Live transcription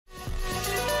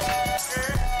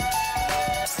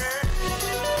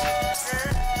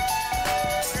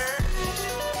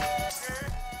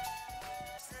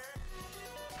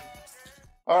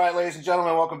ladies and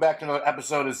gentlemen. Welcome back to another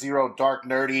episode of Zero Dark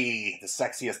Nerdy, the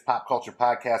sexiest pop culture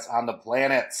podcast on the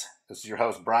planet. This is your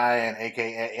host, Brian,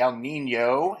 a.k.a. El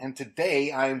Nino, and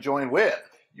today I am joined with...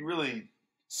 You really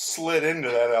slid into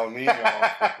that El Nino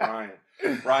off with Brian.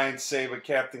 Brian Saba,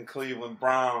 Captain Cleveland,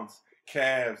 Browns,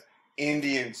 Cavs,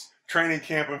 Indians, training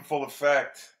camp in full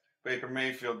effect. Baker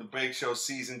Mayfield, The Bake Show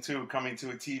Season 2 coming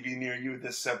to a TV near you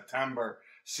this September.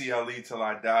 CLE till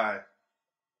I die.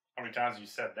 How many times have you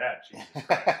said that? Jesus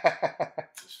Christ. It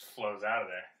just flows out of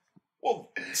there. Well,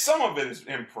 some of it is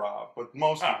improv, but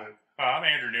most of it... I'm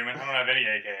Andrew Newman. I don't have any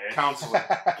AKA. Counselor.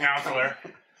 Counselor.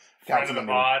 Friend of the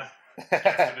pod.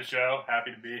 Guest of the show.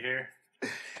 Happy to be here.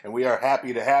 And we are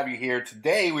happy to have you here.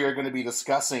 Today we are going to be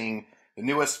discussing the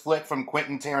newest flick from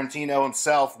Quentin Tarantino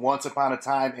himself, Once Upon a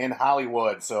Time in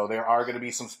Hollywood. So there are going to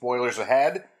be some spoilers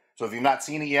ahead. So if you've not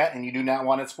seen it yet and you do not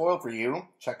want it spoiled for you,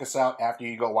 check us out after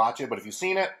you go watch it. But if you've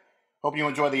seen it, hope you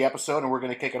enjoy the episode, and we're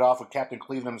going to kick it off with Captain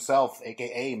Cleveland himself,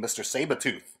 a.k.a. Mr.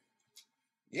 Sabretooth.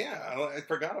 Yeah, I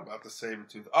forgot about the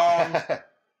Sabretooth.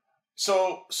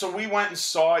 So we went and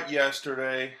saw it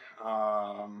yesterday.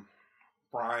 Brian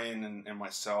and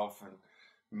myself and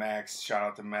Max, shout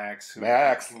out to Max, who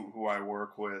I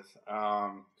work with.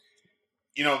 The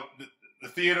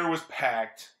theater was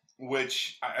packed,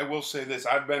 which I will say this.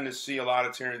 I've been to see a lot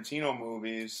of Tarantino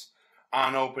movies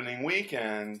on opening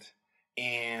weekend,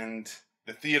 and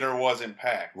the theater wasn't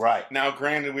packed. Right. Now,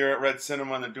 granted, we were at Red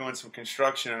Cinema and they're doing some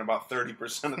construction, and about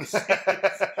 30%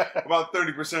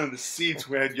 of the seats,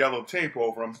 we had yellow tape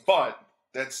over them, but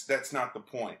that's not the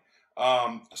point.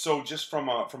 So just from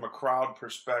a crowd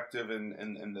perspective and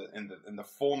the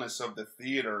fullness of the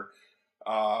theater,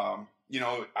 I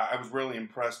was really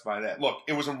impressed by that. Look,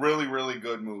 it was a really, really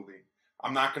good movie.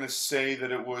 I'm not going to say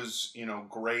that it was,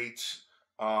 great,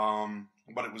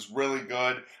 but it was really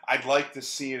good. I'd like to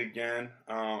see it again.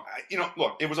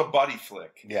 Look, it was a buddy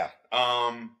flick. Yeah.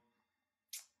 I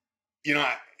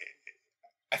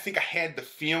think I had the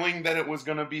feeling that it was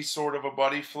going to be sort of a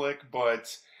buddy flick,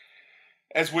 but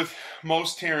as with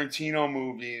most Tarantino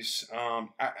movies,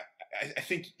 I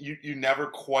think you never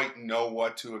quite know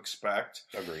what to expect.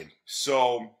 Agreed.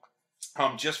 So,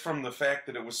 just from the fact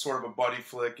that it was sort of a buddy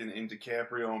flick in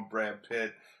DiCaprio and Brad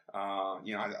Pitt,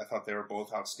 I thought they were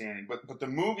both outstanding. But the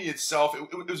movie itself,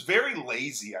 it was very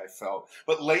lazy, I felt.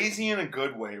 But lazy in a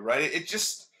good way, right? It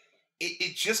just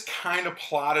kind of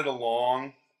plodded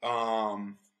along.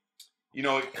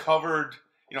 It covered...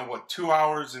 2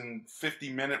 hours and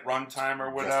 50-minute runtime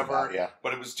or whatever. About, yeah.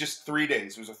 But it was just 3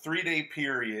 days. It was a 3-day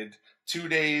period, 2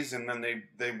 days, and then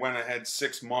they went ahead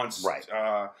 6 months. Right.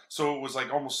 So it was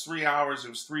like almost 3 hours. It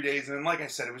was 3 days. And then, like I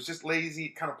said, it was just lazy.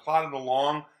 It kind of plodded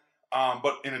along,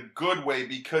 but in a good way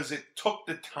because it took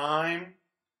the time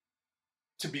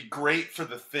to be great for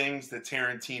the things that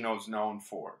Tarantino's known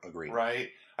for. Agreed.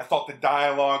 Right? I thought the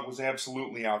dialogue was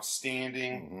absolutely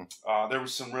outstanding. Mm-hmm. There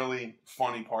was some really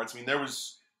funny parts. I mean, there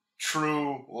was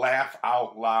true laugh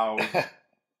out loud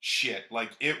shit.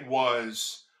 Like, it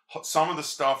was, some of the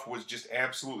stuff was just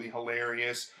absolutely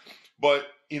hilarious. But,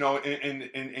 in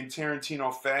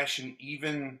Tarantino fashion,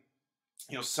 even,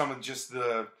 some of just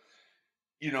the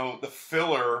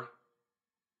filler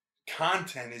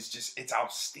content is just, it's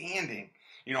outstanding.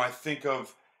 I think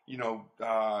of,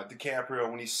 DiCaprio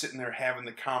when he's sitting there having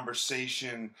the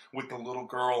conversation with the little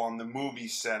girl on the movie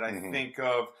set. I think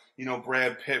of,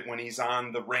 Brad Pitt when he's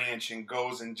on the ranch and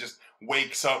goes and just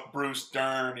wakes up Bruce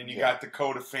Dern, and you got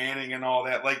Dakota Fanning and all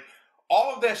that. Like,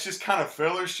 all of that's just kind of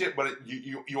filler shit, but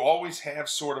you always have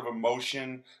sort of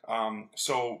emotion.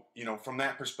 So, from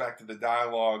that perspective, the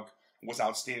dialogue was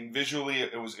outstanding. Visually,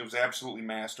 it was absolutely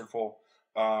masterful.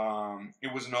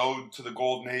 It was an ode to the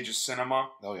golden age of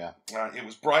cinema. Oh yeah. It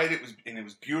was bright. It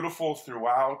was beautiful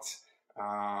throughout.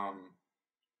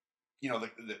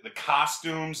 The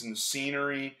costumes and the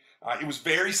scenery. It was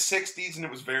very 60s and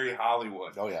it was very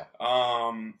Hollywood. Oh yeah.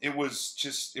 It was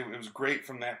great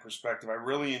from that perspective. I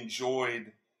really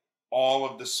enjoyed all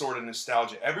of the sort of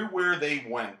nostalgia. Everywhere they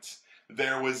went,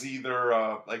 there was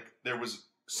either there was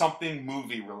something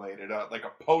movie related, like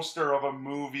a poster of a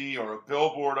movie or a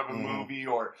billboard of a movie,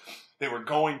 or they were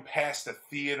going past a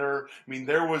theater. I mean,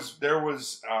 there was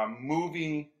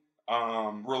movie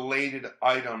related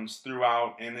items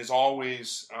throughout, and as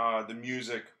always, the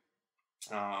music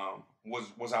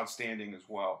was outstanding as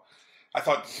well. I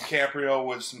thought DiCaprio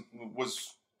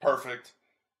was perfect,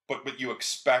 but you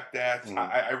expect that.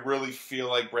 I really feel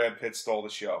like Brad Pitt stole the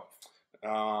show.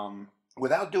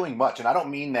 Without doing much, and I don't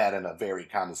mean that in a very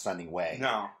condescending way.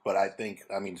 No. But I think,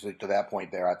 to that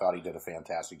point there, I thought he did a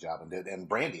fantastic job, and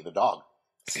Brandy, the dog.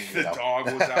 The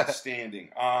dog was outstanding.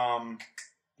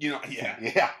 You know, yeah.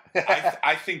 Yeah.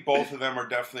 I think both of them are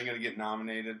definitely going to get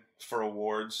nominated for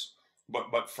awards.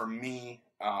 But for me,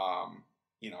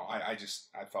 you know, I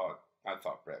thought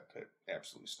Brad Pitt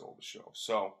absolutely stole the show.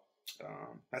 So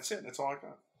that's it. That's all I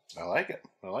got. I like it.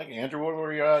 I like it. Andrew, what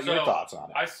were your thoughts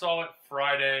on it? I saw it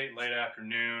Friday, late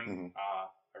afternoon. Mm-hmm.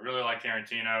 I really like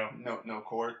Tarantino. No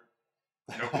court.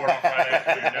 No court on Friday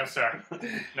afternoon. No, sir.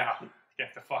 No.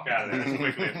 Get the fuck out of there as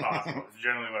quickly as possible. It's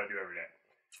generally what I do every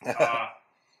day.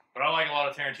 But I like a lot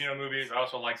of Tarantino movies. I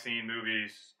also like seeing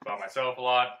movies about myself a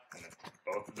lot. And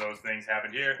both of those things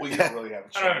happened here. Well, you don't really have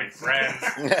a I don't have any friends.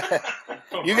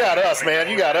 You got us, man.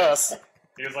 You got us.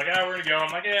 He was like, "Yeah, we're gonna go."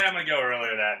 I'm like, "Yeah, I'm gonna go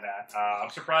earlier than that." I'm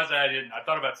surprised I didn't. I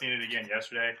thought about seeing it again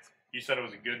yesterday. You said it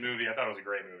was a good movie. I thought it was a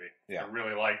great movie. Yeah. I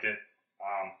really liked it.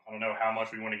 I don't know how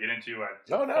much we want to get into. It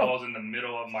No. falls in the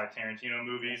middle of my Tarantino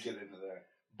movies. Get into that.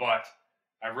 But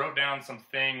I wrote down some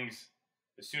things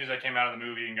as soon as I came out of the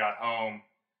movie and got home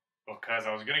because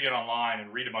I was going to get online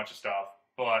and read a bunch of stuff,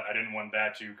 but I didn't want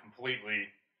that to completely,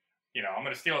 you know, I'm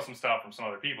going to steal some stuff from some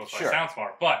other people so Sure. I sound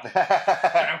smart. But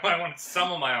I wanted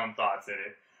some of my own thoughts in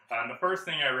it. And the first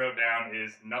thing I wrote down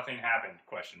is nothing happened, ?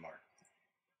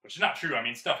 Which is not true. I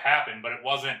mean, stuff happened, but it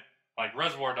wasn't like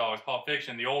Reservoir Dogs, Pulp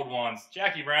Fiction, the old ones,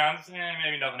 Jackie Brown's,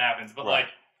 maybe nothing happens. But Right. like,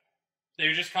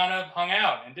 they just kind of hung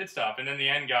out and did stuff. And then the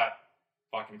end got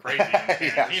fucking crazy and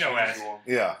Tarantino-esque.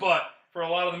 Yeah. But for a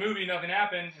lot of the movie, nothing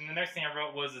happened. And the next thing I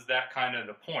wrote was, is that kind of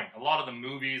the point? A lot of the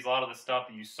movies, a lot of the stuff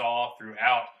that you saw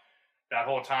throughout that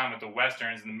whole time with the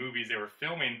Westerns and the movies they were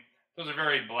filming, those are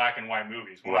very black and white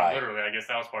movies. Well, Right. literally, I guess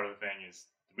that was part of the thing is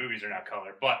the movies are not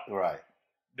color. But Right.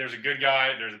 there's a good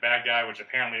guy, there's a bad guy, which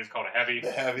apparently is called a heavy.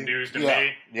 The heavy. News to Yeah.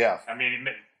 me. Yeah. I mean,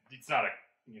 it's not a,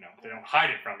 you know, they don't hide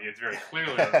it from you. It's very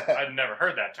clearly, I'd never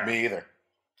heard that term. Me either.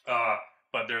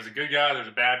 But there's a good guy, there's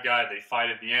a bad guy. They fight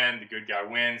at the end. The good guy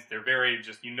wins. They're very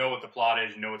just, you know what the plot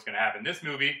is. You know what's going to happen. This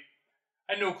movie,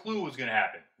 I had no clue what was going to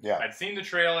happen. Yeah. I'd seen the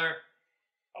trailer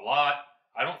a lot.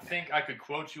 I don't think I could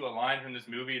quote you a line from this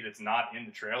movie that's not in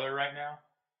the trailer right now,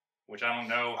 which I don't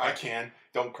know. I can.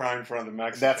 Don't cry in front of the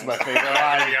Mexicans. That's my favorite There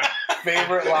line. we go.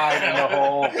 Favorite line in the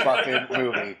whole fucking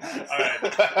movie. All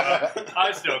right.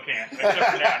 I still can't,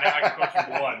 except for now. Now I can quote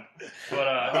you one. But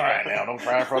All right, now don't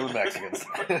cry in front of the Mexicans.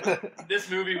 this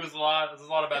movie was a lot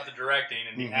about the directing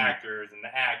and the Mhm. actors and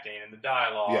the acting and the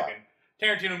dialogue. Yeah. And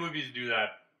Tarantino movies do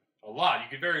that a lot. You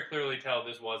could very clearly tell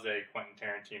this was a Quentin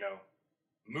Tarantino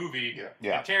movie.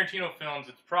 Yeah. In Tarantino films,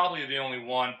 it's probably the only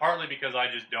one, partly because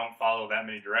I just don't follow that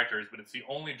many directors, but it's the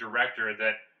only director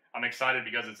that I'm excited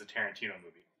because it's a Tarantino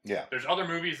movie. Yeah. There's other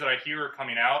movies that I hear are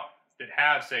coming out that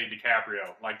have, say,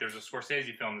 DiCaprio. Like there's a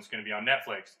Scorsese film that's going to be on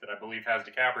Netflix that I believe has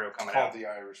DiCaprio coming out. Called The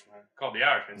Irishman. Called The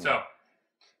Irishman. Mm. So,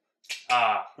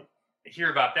 I hear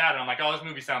about that, and I'm like, oh, this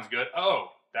movie sounds good.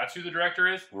 Oh, that's who the director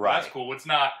is? Right. That's cool. It's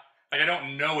not, like, I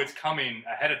don't know it's coming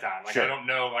ahead of time. Like, Sure. I don't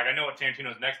know, like, I know what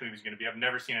Tarantino's next movie is going to be. I've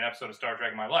never seen an episode of Star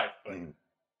Trek in my life, but I'm going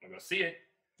to go see it.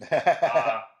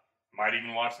 Might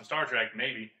even watch some Star Trek,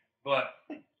 maybe. But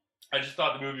I just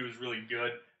thought the movie was really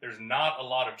good. There's not a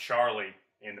lot of Charlie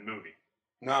in the movie.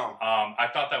 No. I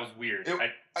thought that was weird.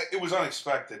 It was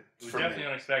unexpected. It was for definitely me.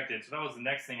 unexpected. So that was the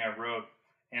next thing I wrote.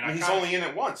 And He's only in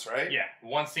it once, right? Yeah,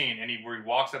 one scene, and where he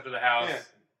walks up to the house, Yeah.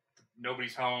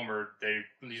 nobody's home, or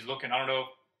he's looking. I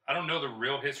don't know the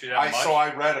real history that much. So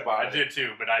I read about it. I did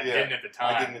too, but I didn't at the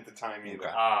time. I didn't at the time either.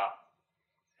 Okay.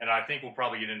 And I think we'll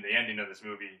probably get into the ending of this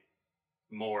movie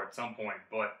more at some point.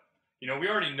 But we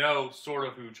already know sort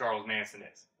of who Charles Manson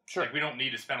is. Sure. Like we don't need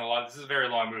to spend a lot. This is a very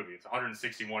long movie. It's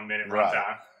 161-minute Right.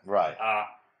 runtime. Right.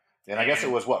 And I guess it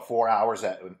was 4 hours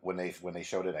when they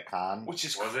showed it at Cannes. Which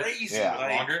is Was it? crazy. Yeah.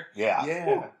 Like, Longer. Yeah.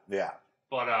 Yeah. Yeah.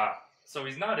 But so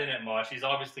he's not in it much. He's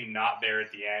obviously not there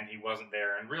at the end. He wasn't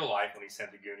there in real life when he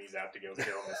sent the Goonies out to go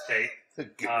kill Miss Tate. The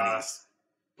Goonies.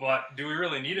 But do we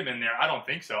really need him in there? I don't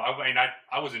think so. I mean,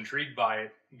 I was intrigued by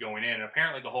it going in.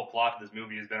 Apparently, the whole plot of this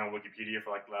movie has been on Wikipedia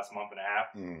for like the last month and a half.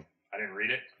 Mm. I didn't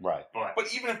read it, Right.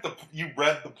 But even if you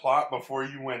read the plot before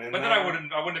you went in, but then there, I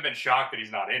wouldn't have been shocked that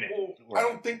he's not in it. Well, Right. I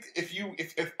don't think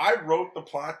if I wrote the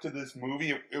plot to this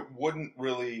movie, it wouldn't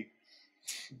really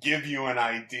give you an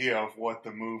idea of what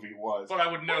the movie was. But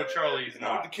I would know Charlie's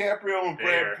not. DiCaprio and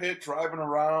there. Brad Pitt driving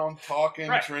around, talking,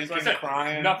 Right. So drinking, I said,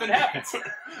 crying. Nothing happens,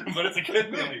 but it's a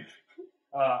good movie.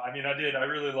 I mean, I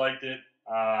really liked it.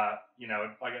 Like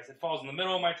I said, it falls in the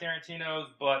middle of my Tarantino's,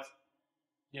 but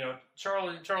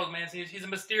Charles Manson, he's a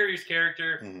mysterious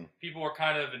character. Mhm. People are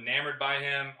kind of enamored by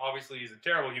him. Obviously, he's a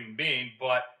terrible human being,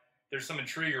 but there's some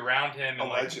intrigue around him. And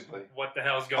Allegedly. Like, what the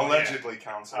hell's going on? Allegedly,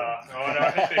 counsel. No,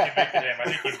 I think they convicted him. I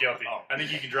think he's guilty. Oh. I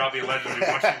think you can drop the allegedly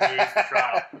once you lose the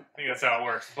trial. I think that's how it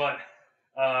works. But,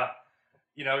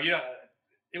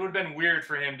 it would have been weird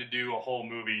for him to do a whole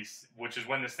movie, which is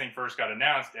when this thing first got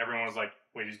announced. Everyone was like,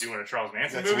 "Wait, he's doing a Charles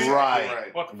Manson movie?"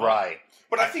 Right. What the fuck? Right.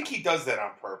 But I think he does that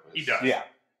on purpose. He does. Yeah.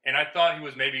 And I thought he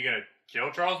was maybe going to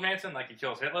kill Charles Manson like he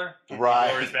kills Hitler. Right.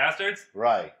 Glorious Bastards.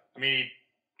 Right. I mean,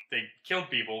 they killed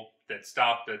people that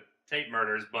stopped the Tate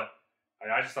murders, but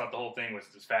I just thought the whole thing was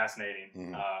just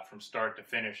fascinating from start to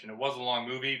finish. And it was a long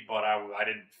movie, but I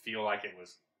didn't feel like it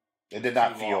was. It did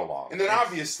not feel long. And then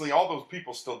obviously all those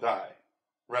people still die,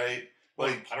 right?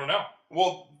 Like, I don't know.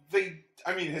 Well,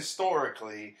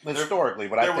 historically,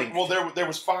 but I think there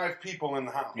was 5 people in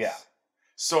the house. Yeah.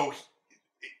 So,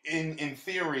 in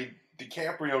theory,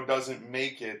 DiCaprio doesn't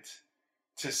make it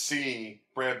to see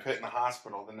Brad Pitt in the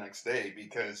hospital the next day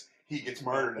because he gets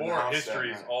murdered in the house. Or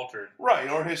history's altered. Right,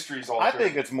 or history's altered. I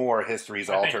think it's more history's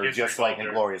altered, just like in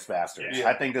Glorious Bastards. Yeah.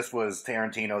 I think this was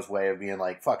Tarantino's way of being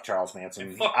like, "Fuck Charles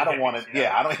Manson. I don't want to."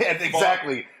 Yeah, I don't.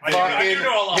 Exactly. Fucking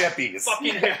hippies.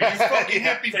 Fucking hippies. Fucking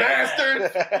hippie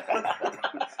bastards.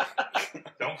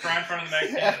 Don't cry in front of the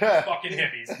magazine. Fucking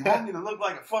hippies. You want me to look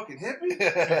like a fucking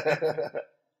hippie?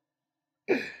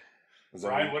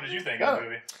 Ryan, what did you think of the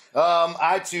movie?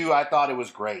 I thought it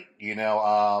was great.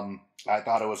 I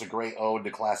thought it was a great ode to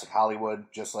classic Hollywood,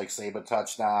 just like Saba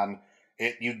touched on.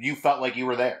 You felt like you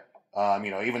were there.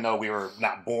 Even though we were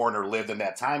not born or lived in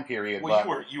that time period. Well,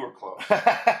 but you were close.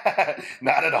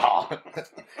 Not at all.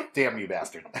 Damn you,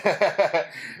 bastard.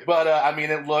 But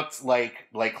it looked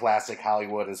like classic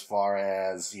Hollywood as far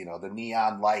as the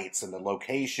neon lights and the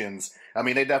locations.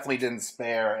 They definitely didn't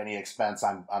spare any expense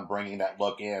on bringing that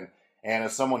look in. And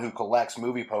as someone who collects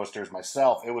movie posters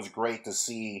myself, it was great to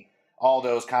see all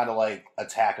those kind of like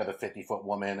Attack of the 50-Foot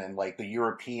Woman and like the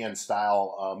European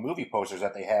style movie posters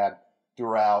that they had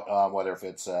throughout, whether if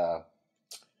it's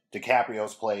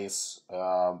DiCaprio's place,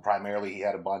 primarily he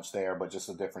had a bunch there, but just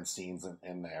the different scenes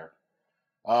in there.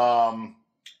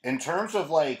 In terms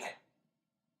of like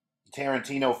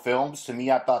Tarantino films, to me,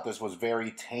 I thought this was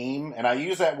very tame, and I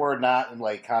use that word not in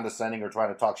like condescending or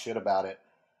trying to talk shit about it.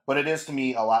 But it is to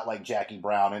me a lot like Jackie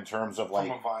Brown in terms of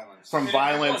like from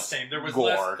violence, there was gore.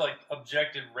 Less like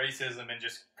objective racism and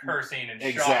just cursing and shock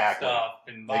Exactly. stuff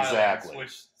and violence, Exactly.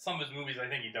 which some of his movies I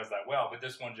think he does that well, but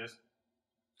this one just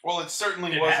it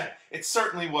certainly wasn't. It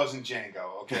certainly wasn't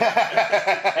Django. Okay,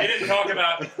 he didn't talk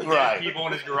about people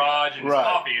in his garage and his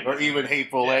coffee, or even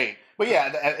Hateful Eight. But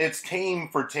yeah, it's tame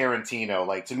for Tarantino.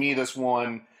 Like to me, this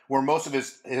one where most of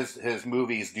his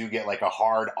movies do get like a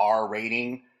hard R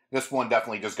rating. This one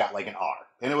definitely just got like an R.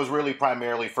 And it was really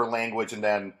primarily for language and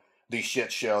then the shit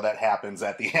show that happens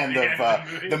at the end of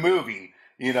the movie.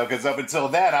 Because up until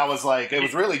then, I was like, it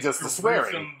was really just the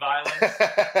swearing. Some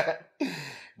violence.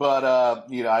 But,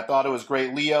 I thought it was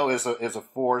great. Leo is a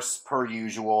force per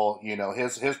usual.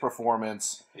 His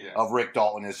performance of Rick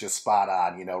Dalton is just spot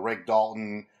on. Rick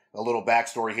Dalton, a little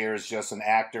backstory here, is just an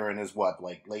actor in his,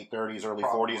 late 30s, early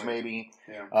 40s maybe.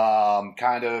 Yeah.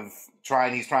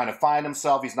 He's trying to find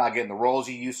himself. He's not getting the roles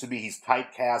he used to be. He's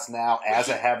typecast now as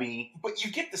a heavy. But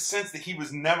you get the sense that he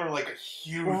was never like a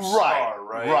huge star,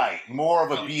 right? Right. More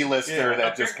of a B-lister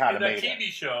that just kind of made it. That TV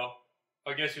show,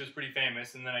 I guess he was pretty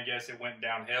famous, and then I guess it went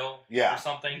downhill or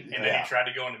something, and then he tried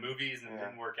to go into movies and it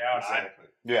didn't work out. Exactly.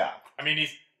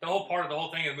 He's the whole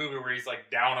thing of the movie where he's like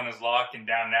down on his luck and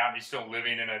down and out, and he's still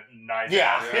living in a nice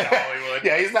house in Hollywood.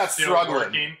 Yeah, he's not still struggling.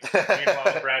 Working.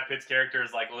 Meanwhile, Brad Pitt's character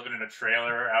is like living in a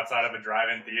trailer outside of a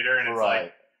drive-in theater, and it's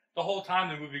like the whole time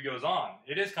the movie goes on.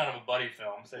 It is kind of a buddy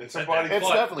film. So it's a buddy. It's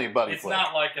definitely a buddy. It's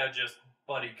not like a just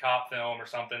buddy cop film or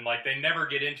something. Like they never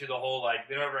get into the whole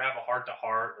they never have a heart to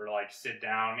heart or like sit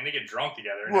down. They get drunk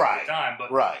together and have a good time,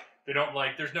 but they don't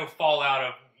there's no fallout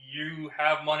of you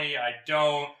have money, I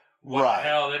don't. What the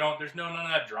hell? They don't. There's none of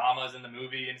that dramas in the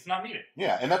movie, and it's not needed.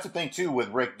 Yeah, and that's the thing too with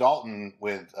Rick Dalton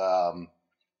with so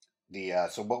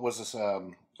what was this?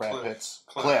 Brad Pitt's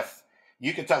Cliff.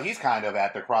 You can tell he's kind of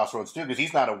at the crossroads too because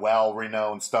he's not a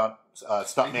well-renowned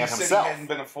stuntman himself.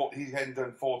 He hadn't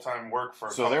done full-time work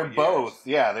for. So they're both,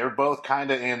 they're both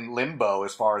kind of in limbo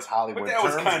as far as Hollywood terms go.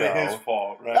 But that was kind of his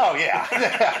fault, right? Oh yeah,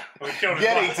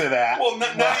 getting to that. Well,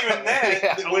 not even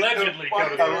that.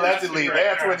 Allegedly,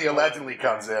 that's when the allegedly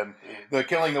comes in. The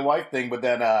killing the wife thing, but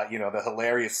then the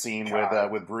hilarious scene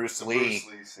with Bruce Lee,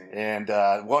 and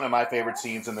one of my favorite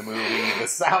scenes in the movie, the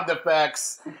sound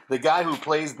effects, the guy who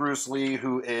plays Bruce Lee,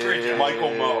 who is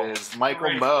Michael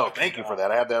Moe. Thank you for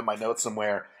that. I have that in my notes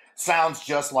somewhere. Sounds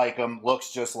just like him,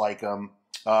 looks just like him.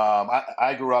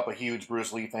 I grew up a huge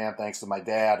Bruce Lee fan thanks to my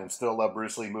dad and still love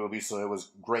Bruce Lee movies, so it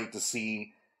was great to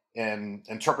see an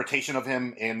interpretation of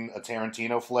him in a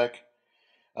Tarantino flick.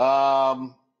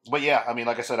 But yeah, I mean,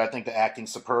 like I said, I think the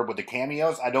acting's superb with the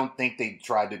cameos. I don't think they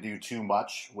tried to do too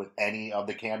much with any of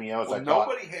the cameos. Well, I thought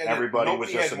nobody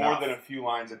was had just more enough. than a few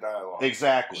lines of dialogue.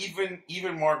 Exactly.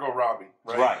 Even Margot Robbie,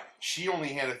 right? Right. She only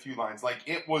had a few lines. Like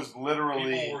it was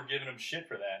literally People were giving him shit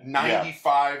for that.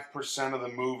 95% of the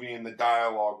movie and the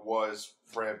dialogue was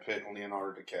Brad Pitt and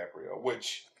Leonardo DiCaprio,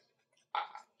 which,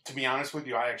 to be honest with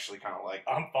you, I actually kind of like.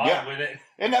 I'm fine with it.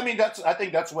 And I mean, I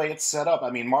think that's the way it's set up.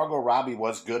 I mean, Margot Robbie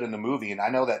was good in the movie, and I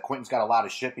know that Quentin's got a lot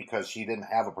of shit because she didn't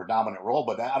have a predominant role,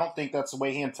 but I don't think that's the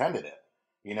way he intended it.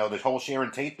 You know, the whole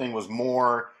Sharon Tate thing was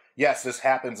more, yes, this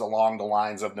happens along the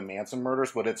lines of the Manson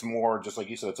murders, but it's more, just like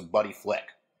you said, it's a buddy flick.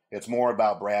 It's more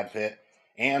about Brad Pitt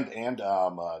and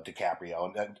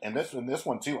DiCaprio. And this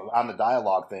one, too, on the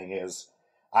dialogue thing is,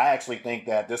 I actually think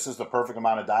that this is the perfect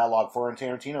amount of dialogue for a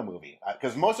Tarantino movie.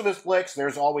 Because most of his flicks,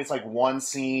 there's always like one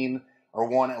scene or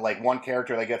one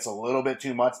character that gets a little bit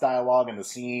too much dialogue in the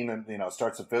scene and, you know,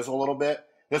 starts to fizzle a little bit.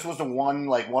 This was one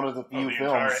of the few the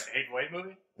films. entire Hate Weight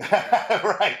movie?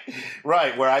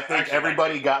 right. Where I think Actually,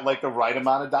 everybody got like the right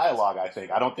amount of dialogue, I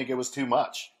think. I don't think it was too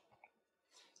much.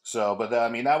 So, but I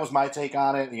mean, that was my take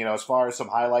on it. You know, as far as some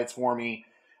highlights for me,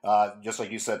 just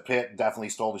like you said, Pitt definitely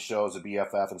stole the show as a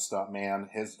BFF and stuntman.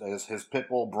 His pit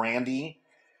bull Brandy,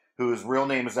 whose real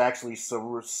name is actually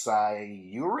Sayuri,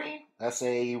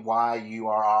 Sayuri,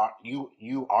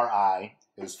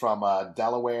 is from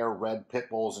Delaware, Red Pit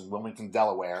Bulls in Wilmington,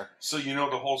 Delaware. So you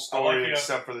know the whole story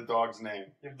except for the dog's name.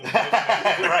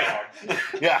 Right.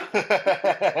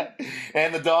 Yeah.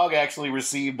 And the dog actually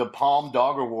received the Palm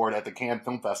Dog Award at the Cannes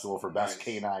Film Festival for Best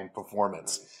Canine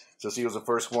Performance. So she was the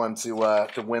first one to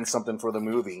win something for the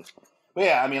movie. But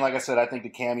yeah, I mean, like I said, I think the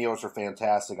cameos are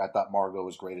fantastic. I thought Margot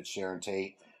was great at Sharon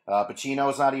Tate.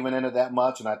 Pacino's not even in it that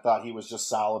much, and I thought he was just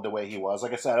solid the way he was.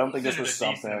 Like I said, I don't think this was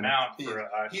something. Amount for,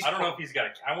 I don't know if he's got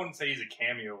I wouldn't say he's a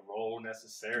cameo role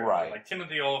necessarily. Right. Like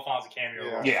Timothy Olyphant's a cameo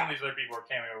role. Yeah. Some of these other people are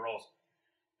cameo roles.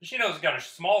 Pacino's got a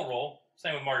small role.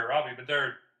 Same with Margot Robbie, but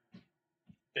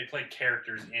they play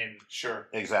characters in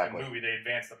Exactly the movie. They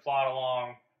advance the plot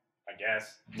along, I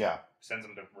guess. Yeah. Sends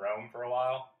them to Rome for a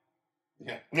while.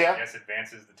 Yeah. I guess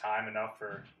advances the time enough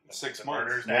for 6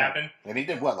 murders months to happen. And he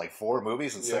did what, like 4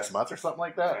 movies in 6 months or something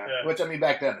like that? Yeah. Which, I mean,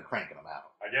 back then they're cranking them out.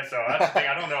 I guess so. That's the thing.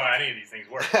 I don't know how any of these things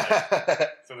work.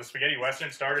 So the spaghetti western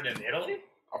started in Italy?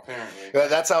 Apparently.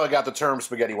 That's how I got the term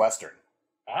spaghetti western.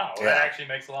 Ah, well, that actually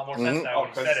makes a lot more sense now when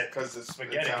you said it. Because it's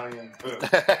spaghetti. Italian food.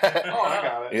 Oh, I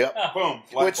got it. Yep. Boom.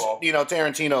 Which, you know,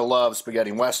 Tarantino loves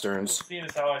spaghetti westerns. Seeing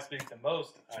as how I speak the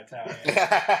most Italian.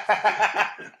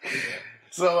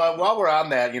 So while we're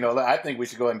on that, you know, I think we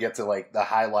should go ahead and get to like the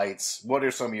highlights. What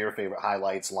are some of your favorite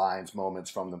highlights, lines,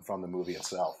 moments from the movie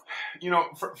itself? You know,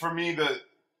 for me, the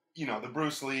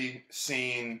Bruce Lee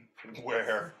scene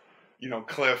where, you know,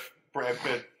 Cliff, Brad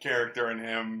Pitt character and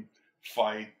him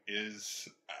fight is,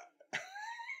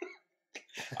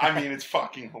 I mean, it's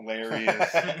fucking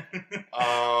hilarious.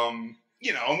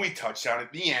 You know, and we touched on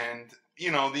at the end. You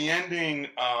know, the ending,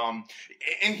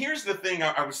 and here's the thing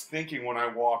I was thinking when I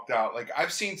walked out. Like,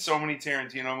 I've seen so many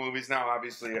Tarantino movies now,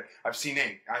 obviously. I've seen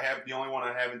 8. The only one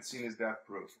I haven't seen is Death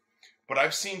Proof. But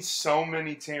I've seen so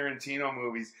many Tarantino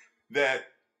movies that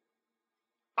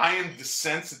I am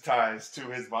desensitized to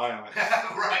his violence.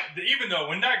 Right. Even though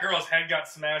when that girl's head got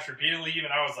smashed repeatedly,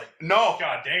 even I was like, no.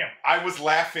 God damn. I was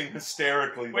laughing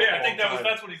hysterically. Well, yeah, I think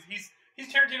that's what he's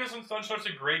Tarantino's done such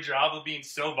a great job of being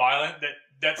so violent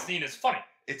that scene is funny.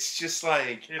 It's just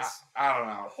like, I don't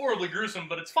know. Horribly gruesome,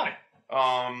 but it's funny.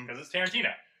 Because it's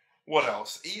Tarantino. What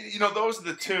else? You know, those are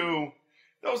the two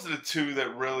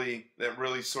that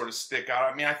really sort of stick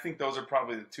out. I mean, I think those are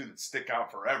probably the 2 that stick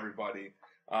out for everybody.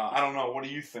 I don't know. What do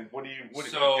you think?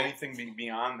 Anything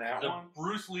beyond that one? The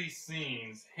Bruce Lee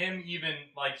scenes, him even,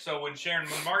 like, so when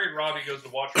Margaret Robbie goes to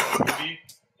watch her movie,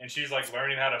 and she's, like,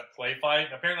 learning how to play fight,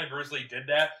 apparently Bruce Lee did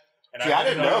that. And I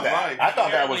didn't know that. Right. I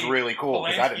thought that was really cool,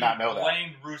 because I did not know that.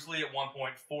 Blamed Bruce Lee at one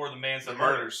point for the Manson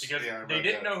murders. Because they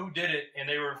didn't know who did it, and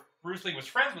Bruce Lee was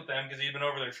friends with them because he'd been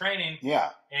over their training. Yeah.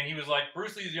 And he was like,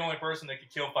 Bruce Lee is the only person that could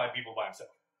kill 5 people by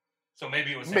himself. So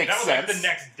maybe it was him. Makes That was sense. like the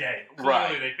next day.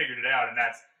 Clearly they figured it out, and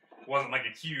wasn't like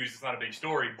accused. It's not a big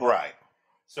story. Right.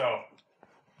 So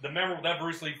that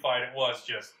Bruce Lee fight, it was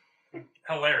just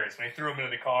hilarious when he threw him into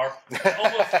the car.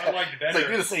 Almost I liked better. Like,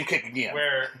 do the same kick again.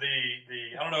 Where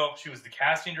the I don't know if she was the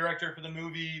casting director for the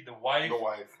movie, the wife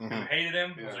who hated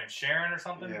him, was her name Sharon or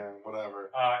something? Yeah, whatever.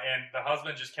 And the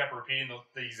husband just kept repeating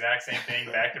the exact same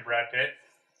thing back to Brad Pitt.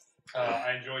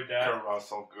 I enjoyed that. Kurt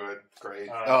Russell, good, great.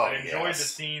 I enjoyed the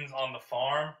scenes on the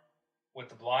farm with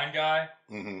the blind guy.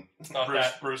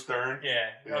 Bruce Dern. Yeah,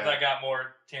 that got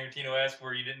more Tarantino-esque,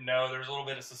 where you didn't know. There was a little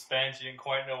bit of suspense. You didn't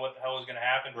quite know what the hell was going to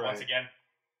happen. But once again,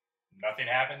 nothing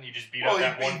happened. You just beat up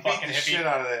that one fucking hippie. Shit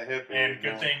out of that hippie. And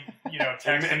good thing,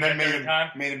 Tex and then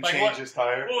made him change his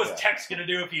tire. What was Tex going to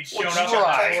do if he'd shown up?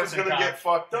 Tex was going to get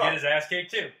fucked up. Get his ass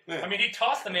kicked too. Yeah. I mean, he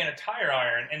tossed the man a tire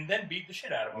iron and then beat the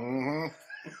shit out of him.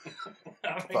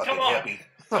 Mm-hmm. Come on. Hippie.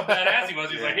 So badass he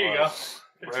was. He's like, here you go.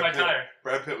 It's my tire.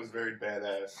 Brad Pitt was very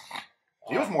badass.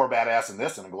 He was more badass in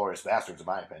this than in Inglourious Basterds, in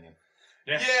my opinion.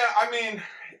 Yeah, I mean,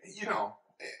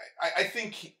 I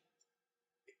think,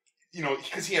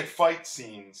 because he had fight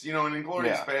scenes. In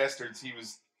Inglourious Basterds, he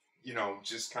was,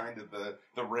 just kind of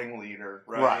the ringleader,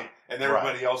 right? And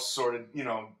everybody else sort of,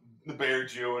 the bear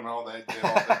Jew and all that, did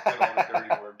all the dirty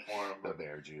work for him. The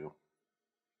bear Jew.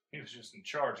 He was just in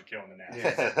charge of killing the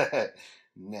Nazis.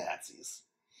 Nazis.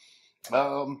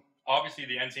 Obviously,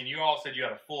 the end scene, you all said you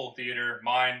had a full theater.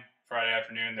 Mine, Friday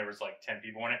afternoon, there was like 10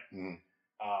 people in it. Mm.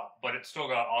 But it still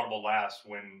got audible laughs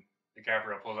when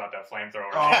DiCaprio pulls out that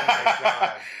flamethrower. Oh, my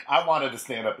God. I wanted to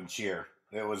stand up and cheer.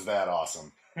 It was that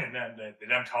awesome. And then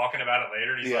them talking about it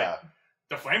later, and he's like,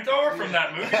 the flamethrower from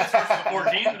that movie that starts on the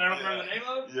 14th that I don't remember the name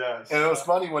of? Yes. And it was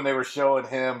funny when they were showing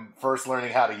him first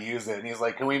learning how to use it, and he's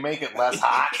like, can we make it less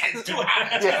hot? It's too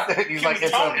hot. Yeah. He's like,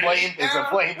 it's a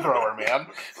flamethrower, man.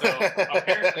 So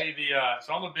apparently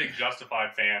so I'm a big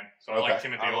Justified fan, so I like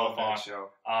Timothy Olyphant. Show.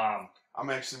 I'm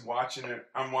actually watching it.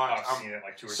 I've seen it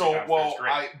like 2 or 3 times.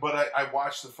 I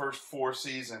watched the first 4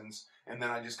 seasons, and then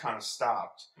I just kind of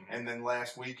stopped. Mm-hmm. And then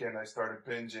last weekend I started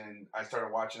binging. I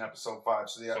started watching episode 5.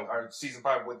 So our season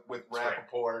 5 with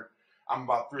Rappaport. I'm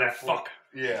about 3 or 4.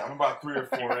 Yeah, I'm about 3 or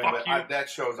 4 in. But that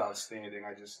show's outstanding.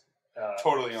 I just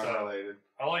totally unrelated.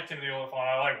 I like Timothy Olyphant.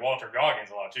 I like Walter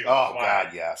Goggins a lot too. Oh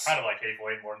God, yes. Kind of like Hateful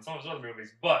Eight more than some of his other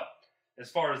movies, but. As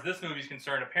far as this movie's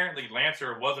concerned, apparently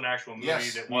Lancer was an actual movie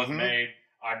that was made.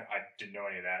 I didn't know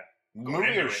any of that.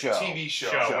 Movie or show? TV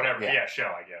show. Whatever. Yeah, show,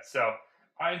 I guess. So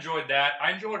I enjoyed that.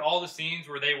 I enjoyed all the scenes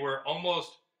where they were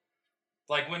almost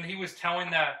like when he was telling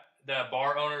the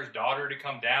bar owner's daughter to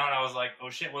come down. I was like,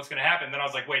 oh shit, what's going to happen? Then I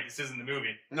was like, wait, this isn't the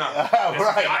movie. No.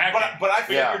 Right. But I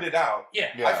figured it out. Yeah.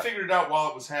 I figured it out while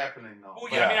it was happening, though.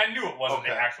 Well, I mean, I knew it wasn't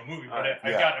the actual movie, but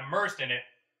I got immersed in it.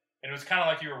 And it was kind of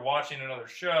like you were watching another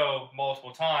show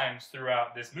multiple times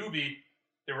throughout this movie.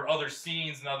 There were other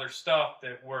scenes and other stuff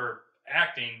that were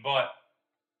acting, but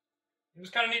it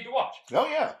was kind of neat to watch. Oh,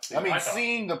 yeah. I mean,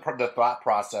 seeing the thought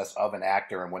process of an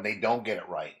actor and when they don't get it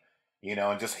right,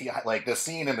 and just like the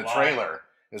scene in the trailer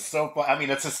is so fun. I mean,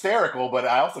 it's hysterical, but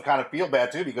I also kind of feel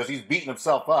bad, too, because he's beating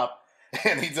himself up.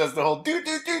 And he does the whole do.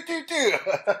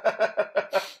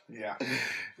 Yeah.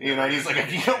 He's like,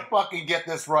 if you don't fucking get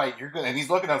this right, you're gonna. And he's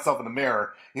looking at himself in the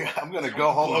mirror. I'm gonna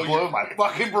go home and blow my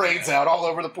fucking brains out all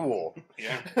over the pool.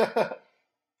 Yeah.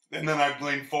 And then I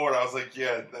leaned forward. I was like,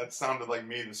 yeah, that sounded like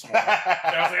me this morning.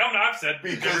 I was like, I'm not upset.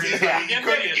 Because he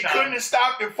couldn't have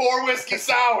stopped at 4 whiskey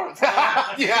sours.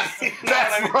 Yes,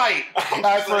 that's right.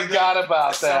 I forgot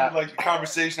about that. Sounded like the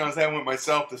conversation I was having with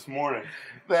myself this morning.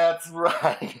 That's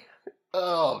right.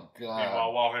 Oh, God.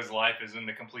 Meanwhile, while his life is in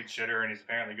the complete shitter and he's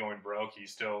apparently going broke, he's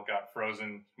still got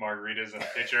frozen margaritas in a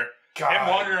pitcher. God. Him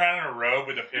wandering around in a robe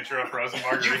with a pitcher of frozen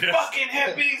margaritas. You fucking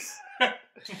hippies!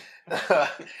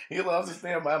 He loves his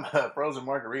damn frozen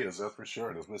margaritas, that's for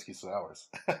sure. Those whiskey sours.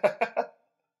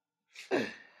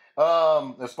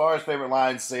 As far as favorite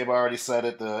lines, Saba already said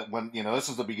it. This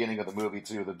is the beginning of the movie,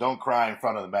 too. The don't cry in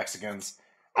front of the Mexicans.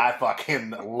 I fucking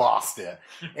lost it.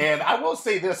 And I will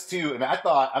say this, too, and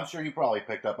I'm sure you probably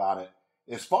picked up on it.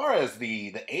 As far as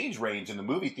the age range in the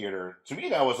movie theater, to me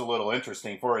that was a little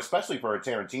interesting, especially for a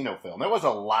Tarantino film. There was a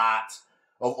lot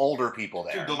of older people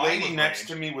there. Dude, the lady next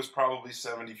to me was probably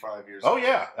 75 years old. Oh,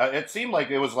 yeah. It seemed like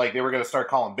it was like they were going to start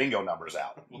calling bingo numbers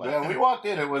out. When we walked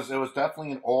in, it was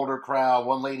definitely an older crowd.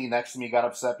 One lady next to me got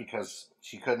upset because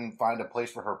she couldn't find a place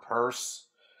for her purse.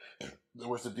 There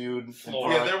was a dude.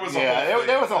 Yeah,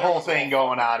 there was a whole thing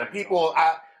going on. And people,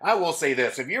 I will say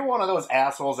this. If you're one of those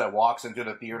assholes that walks into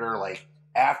the theater like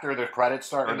after the credits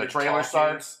start or the trailer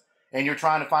starts and you're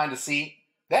trying to find a seat,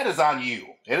 that is on you.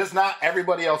 It is not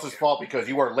everybody else's fault because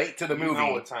you are late to the movie. You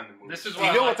know what time the movie This is why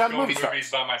I like to go to movies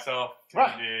by myself in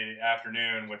the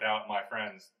afternoon without my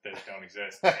friends that don't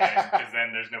exist. Because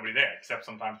then there's nobody there, except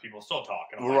sometimes people still talk.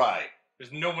 And I'm like,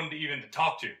 there's no one to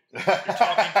talk to. You're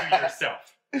talking to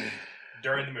yourself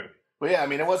during the movie. But yeah, I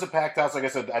mean, it was a packed house. Like I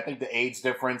said, I think the age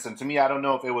difference, and to me, I don't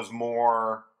know if it was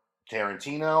more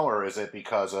Tarantino or is it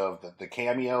because of the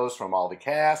cameos from all the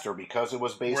cast or because it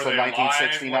was based on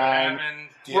 1969.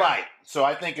 Right. So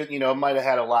I think it might have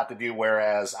had a lot to do,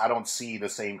 whereas I don't see the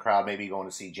same crowd maybe going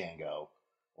to see Django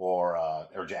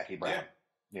or Jackie Brown. Yeah.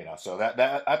 You know, so that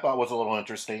I thought was a little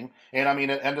interesting, and I mean,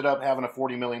 it ended up having a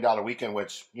 $40 million weekend,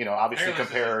 which obviously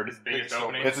compared, his biggest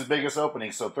opening. it's his biggest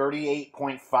opening. So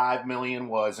 $38.5 million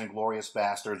was Inglourious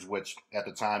Bastards, which at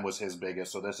the time was his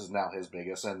biggest. So this is now his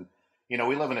biggest, and we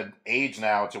live in an age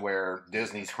now to where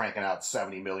Disney's cranking out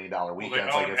 $70 million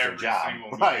weekends like it's their job,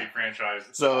 right? Franchise.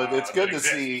 So it's good to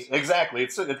see. Exactly,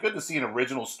 it's good to see an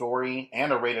original story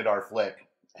and a rated R flick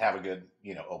have a good,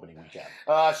 opening weekend.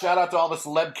 Shout out to all the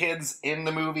celeb kids in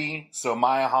the movie. So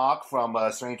Maya Hawke from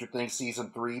Stranger Things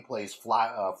Season 3 plays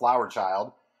Flower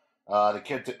Child. The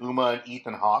kid to Uma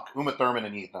Thurman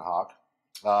and Ethan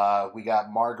Hawke. We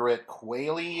got Margaret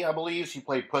Qualley, I believe. She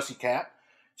played Pussycat.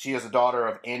 She is the daughter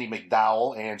of Andy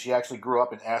McDowell, and she actually grew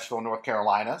up in Asheville, North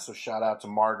Carolina. So shout out to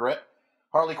Margaret.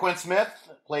 Harley Quinn Smith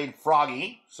played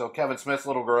Froggy, so Kevin Smith's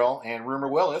little girl. And Rumor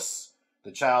Willis,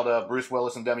 the child of Bruce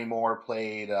Willis and Demi Moore,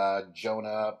 played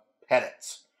Jonah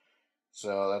Pettit.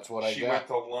 So that's what I got. She went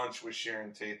to lunch with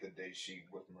Sharon Tate the day she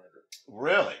was murdered.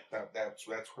 Really? That's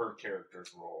her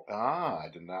character's role. Ah, I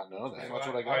did not know that. That's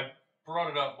what I got. I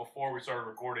brought it up before we started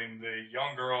recording. The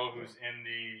young girl who's in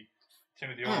the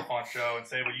Timothy Olyphant show, and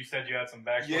Saba, you said you had some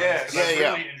backstory. Yes. I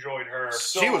really enjoyed her.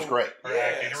 She was great. Her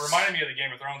acting. It reminded me of the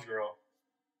Game of Thrones girl.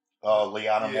 Oh,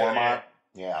 Lyanna Mormont.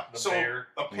 Yeah. So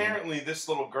apparently this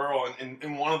little girl,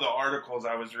 in one of the articles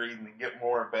I was reading to get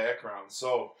more background,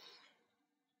 so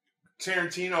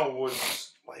Tarantino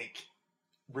was like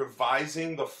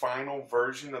revising the final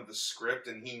version of the script,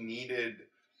 and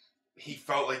he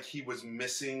felt like he was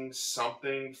missing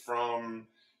something from,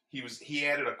 he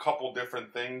added a couple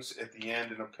different things at the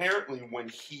end, and apparently when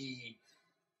he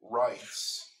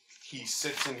writes, he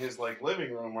sits in his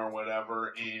living room or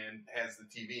whatever and has the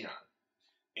TV on.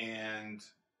 And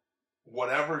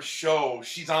whatever show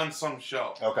she's on, some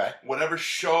show. Okay. Whatever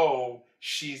show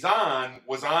she's on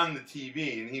was on the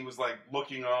TV, and he was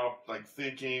looking up,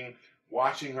 thinking,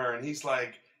 watching her, and he's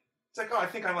like, oh, I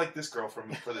think I like this girl for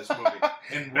this movie,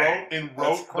 and wrote the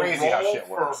role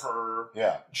for her,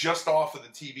 just off of the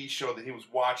TV show that he was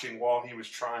watching while he was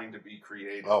trying to be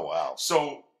creative. Oh wow!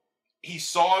 So he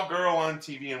saw a girl on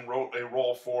TV and wrote a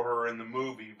role for her in the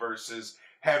movie versus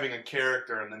having a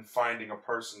character and then finding a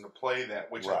person to play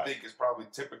that, which I think is probably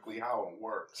typically how it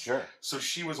works. Sure. So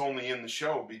she was only in the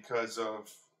show because of,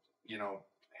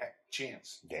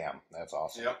 chance. Damn, that's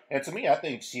awesome. Yep. And to me, I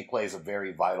think she plays a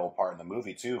very vital part in the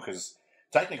movie, too, because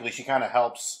technically she kind of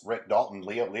helps Rick Dalton,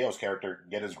 Leo's character,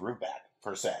 get his groove back,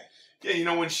 per se.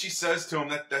 Yeah, when she says to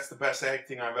him, that's the best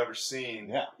acting I've ever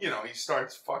seen, he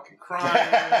starts fucking crying,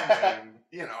 and,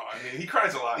 he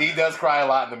cries a lot. He does cry a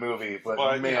lot in the movie,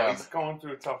 but man, he's going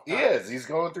through a tough time. He is. He's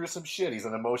going through some shit. He's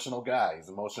an emotional guy. He's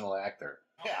an emotional actor.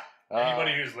 Yeah.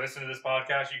 Anybody who's listening to this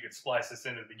podcast, you could splice this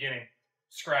into the beginning.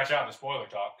 Scratch out the spoiler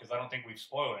talk, because I don't think we've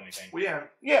spoiled anything. Well,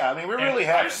 yeah, I mean, we really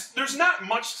haven't. There's not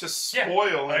much to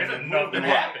spoil in the movie. Nothing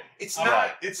happened.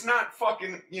 It's not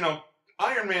fucking,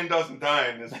 Iron Man doesn't die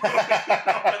in this movie.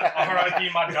 R.I.P.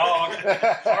 my dog.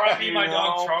 R.I.P. my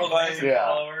dog, Charles Manson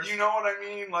followers. You know what I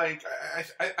mean?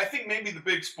 I think maybe the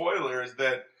big spoiler is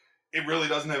that it really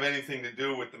doesn't have anything to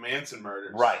do with the Manson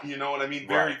murders. Right. You know what I mean?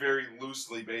 Very, very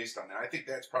loosely based on that. I think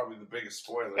that's probably the biggest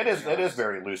spoiler. It is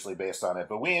very loosely based on it,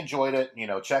 but we enjoyed it.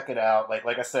 Check it out.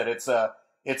 Like I said, it's a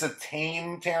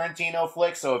tame Tarantino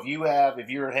flick. So if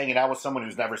you're hanging out with someone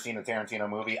who's never seen a Tarantino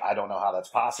movie, I don't know how that's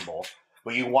possible.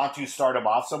 But you want to start them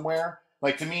off somewhere.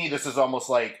 To me, this is almost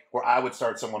like where I would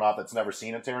start someone off that's never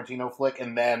seen a Tarantino flick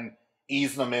and then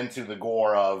ease them into the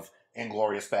gore of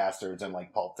Inglourious Bastards and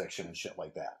Pulp Fiction and shit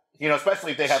like that.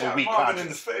 Especially if they have a weak conscience. In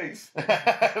the face.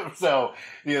 So,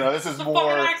 this is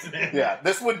more. Yeah,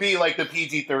 this would be like the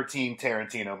PG-13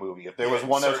 Tarantino movie. If there was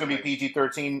one that's going to be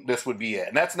PG-13, this would be it.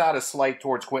 And that's not a slight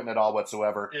towards Quentin at all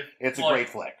whatsoever. It's a great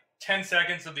flick. 10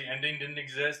 seconds of the ending didn't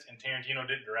exist and Tarantino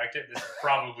didn't direct it, this is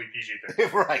probably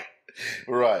PG-13.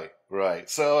 Right.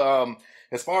 So,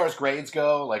 as far as grades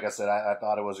go, like I said, I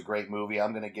thought it was a great movie.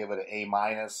 I'm going to give it an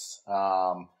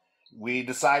A-. We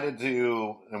decided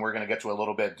to, and we're going to get to a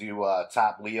little bit, do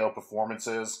top Leo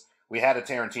performances. We had a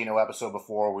Tarantino episode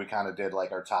before. We kind of did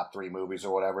our top 3 movies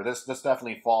or whatever. This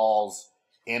definitely falls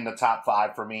in the top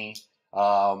 5 for me.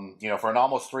 For an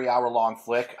almost 3-hour-long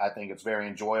flick, I think it's very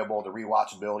enjoyable. The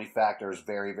rewatchability factor is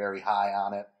very, very high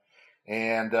on it.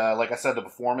 And like I said, the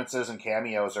performances and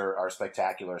cameos are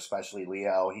spectacular, especially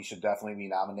Leo. He should definitely be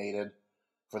nominated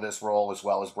for this role, as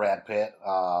well as Brad Pitt.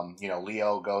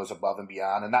 Leo goes above and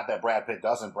beyond. And not that Brad Pitt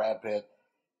doesn't. Brad Pitt,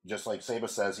 just like Saba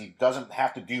says, he doesn't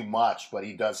have to do much, but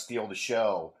he does steal the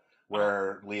show,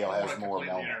 where Leo has more.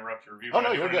 I interrupt your review. Oh,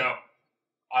 no, you're good.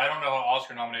 I don't know how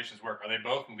Oscar nominations work. Are they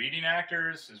both leading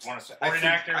actors? Is one a supporting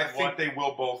actor? I think they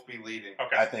will both be leading.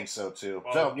 Okay. I think so too.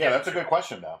 Well, So yeah, that's a good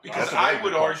question though. Because I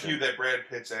would argue that Brad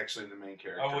Pitt's actually the main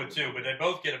character. I would too, but they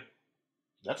both get a.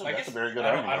 That's a very good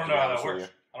I argument. don't know how that works.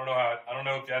 I don't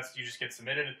know if that's you just get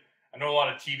submitted. I know a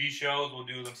lot of TV shows will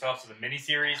do themselves as a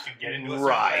miniseries to get into a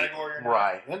certain category.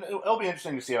 Right. And it'll be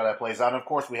interesting to see how that plays out. And of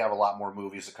course, we have a lot more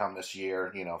movies to come this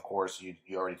year. You know, of course, you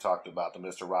already talked about the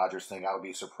Mr. Rogers thing. I would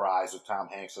be surprised if Tom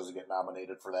Hanks doesn't get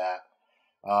nominated for that.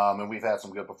 And we've had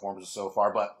some good performances so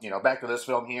far. But, you know, back to this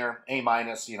film here, A-.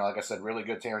 You know, like I said, really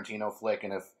good Tarantino flick.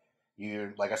 And if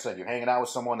you, like I said, you're hanging out with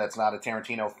someone that's not a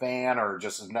Tarantino fan or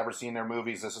just has never seen their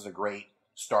movies, this is a great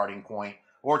starting point.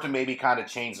 Or to maybe kind of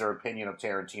change their opinion of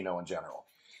Tarantino in general.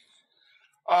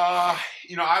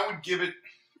 You know, I would give it,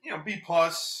 you know, B+,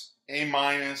 A-.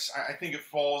 I think it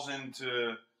falls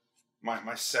into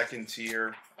my second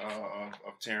tier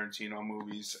of Tarantino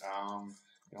movies.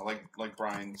 You know, like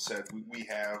Brian said, we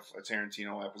have a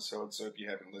Tarantino episode, so if you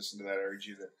haven't listened to that, I urge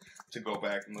you to go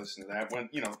back and listen to that. When,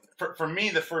 you know, for me,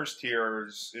 the first tier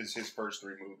is his first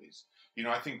three movies. You know,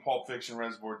 I think Pulp Fiction,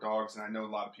 Reservoir Dogs, and I know a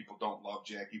lot of people don't love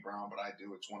Jackie Brown, but I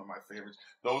do. It's one of my favorites.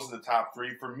 Those are the top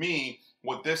three. For me,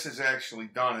 what this has actually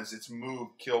done is it's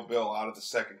moved Kill Bill out of the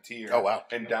second tier. Oh, wow.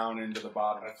 And down into the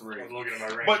bottom three. I'm looking at my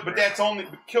ranking. But that's only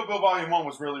Kill Bill Volume 1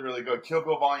 was really, really good. Kill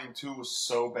Bill Volume 2 was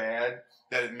so bad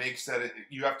that it makes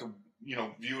you have to, you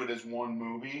know, view it as one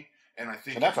movie. And I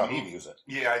think that's how he views it.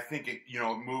 Yeah, I think it, you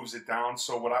know, it moves it down.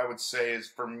 So what I would say is,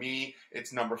 for me,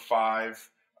 it's number 5.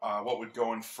 What would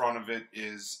go in front of it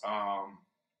is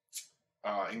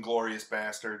Inglourious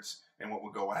Bastards, and what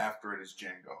would go after it is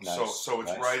Django. Nice. So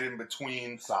it's right in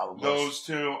between Solid those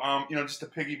two. You know, just to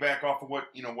piggyback off of what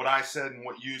I said and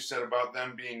what you said about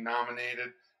them being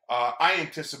nominated, I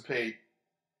anticipate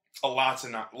a lot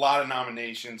of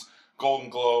nominations, Golden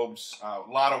Globes, a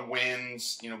lot of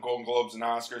wins. You know, Golden Globes and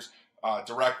Oscars.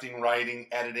 Directing, writing,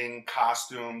 editing,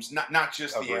 costumes, not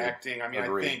just the acting. I mean,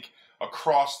 I think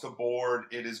across the board,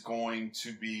 it is going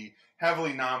to be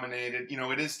heavily nominated. You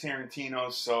know, it is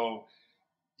Tarantino, so,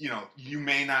 you know, you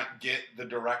may not get the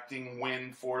directing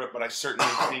win for it, but I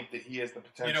certainly think that he has the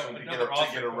potential to get a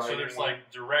writing So there's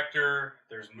like director,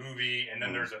 there's movie, and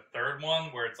then there's a third one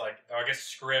where it's like, I guess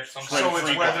script. So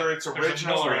it's whether it's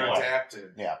original or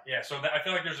adapted. Yeah. Yeah, so I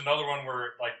feel like there's another one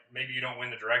where, like, maybe you don't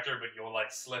win the director, but you'll,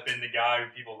 like, slip in the guy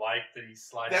who people like that he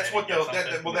slides That's in what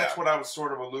and that's what I was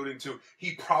sort of alluding to.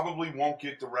 He probably won't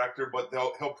get director, but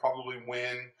he'll probably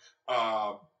win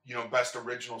you know, best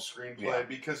original screenplay,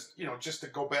 because, you know, just to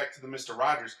go back to the Mr.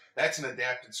 Rogers, that's an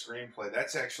adapted screenplay.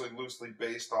 That's actually loosely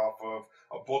based off of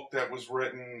a book that was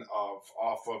written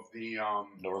off of the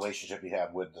relationship he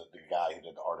had with the guy who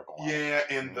did the article on it.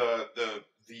 And the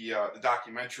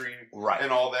documentary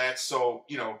and all that. So,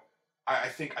 you know, I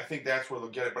think that's where they'll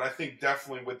get it. But I think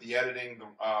definitely with the editing,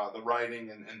 the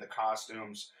writing, and the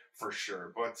costumes, for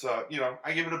sure. But you know,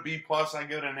 I give it a B+. I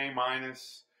give it an A-.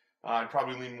 I'd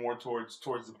probably lean more towards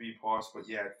the B+, but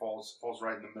yeah, it falls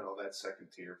right in the middle of that second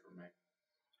tier for me.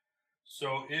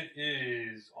 So it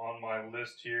is on my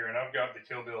list here, and I've got the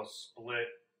Kill Bill split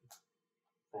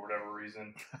for whatever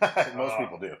reason. Most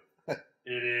people do.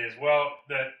 It is, well,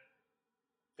 that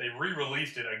they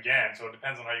re-released it again, so it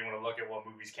depends on how you want to look at what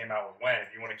movies came out with when.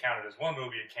 If you want to count it as one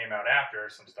movie, it came out after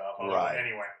some stuff. Right.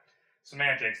 Anyway,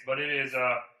 semantics, but it is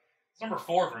it's number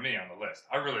 4 for me on the list.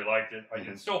 I really liked it. Like,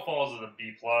 it still falls as a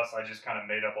B+. I just kind of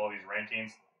made up all these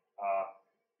rankings.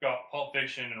 Got Pulp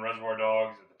Fiction and Reservoir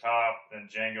Dogs at the top, then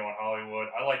Django and Hollywood.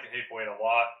 I like The Hateful Eight a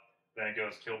lot. Then it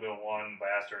goes Kill Bill 1,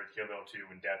 Bastard, Kill Bill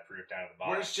 2, and Death Proof down at the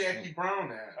bottom. Where's Jackie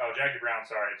Brown at? Oh, Jackie Brown,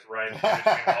 sorry. It's right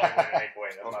between Hollywood and Hateful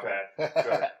Eight. That's my bad.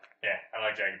 Good. Yeah, I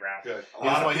like Jackie Brown. Good.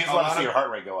 He's want to see your heart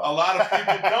rate go up. A lot of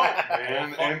people don't,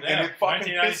 man. and it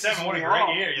fucking 1997, what a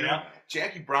great year, you know?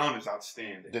 Jackie Brown is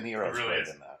outstanding. De Niro's really great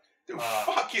in that. Dude,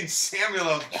 fucking Samuel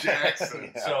L.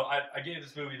 Jackson. So I gave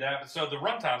this movie that. So the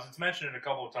runtimes, it's mentioned it a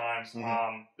couple of times.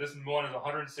 This one is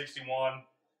 161.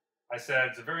 I said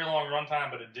it's a very long runtime,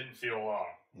 but it didn't feel long.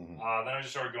 Then I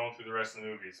just started going through the rest of the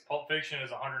movies. Pulp Fiction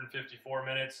is 154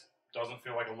 minutes. Doesn't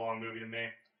feel like a long movie to me.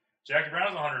 Jackie Brown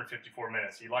is 154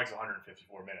 minutes. He likes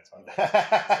 154 minutes.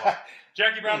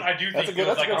 Jackie Brown, I do think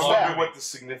feels like a long movie. What the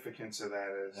significance of that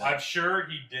is. I'm sure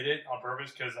he did it on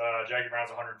purpose because Jackie Brown's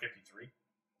 153.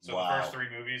 So the first 3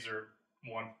 movies are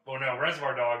one. Well, no,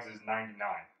 Reservoir Dogs is 99.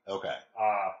 Okay.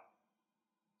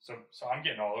 So I'm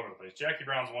getting all over the place. Jackie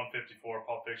Brown's 154,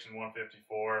 Pulp Fiction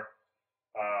 154.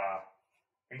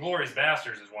 Inglourious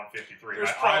Basterds is 153. There's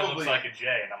My eye probably- looks like a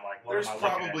J, and I'm like, what There's am I looking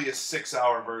at? probably a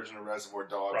 6-hour version of Reservoir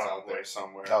Dogs out Probably. there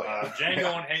somewhere. Oh, yeah.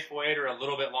 Django and Hateful Eight are a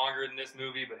little bit longer than this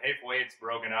movie, but Hateful Eight's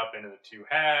broken up into the two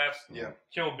halves. Yeah.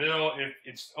 Kill Bill,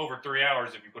 it's over 3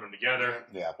 hours if you put them together,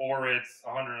 Yeah. or it's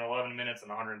 111 minutes and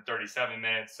 137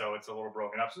 minutes, so it's a little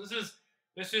broken up. So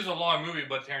this is a long movie,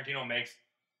 but Tarantino makes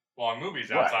long movies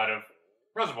Right. outside of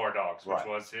Reservoir Dogs, which Right.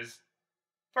 was his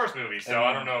first movie. So And-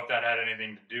 I don't know if that had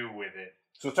anything to do with it.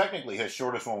 So technically, his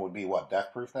shortest one would be what? Death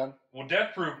Proof then? Well,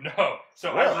 Death Proof, no.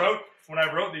 So Really? when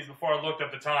I wrote these before I looked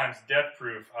up the times, Death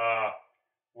Proof,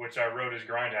 which I wrote as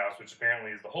Grindhouse, which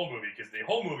apparently is the whole movie, because the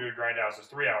whole movie of Grindhouse is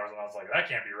 3 hours, and I was like, that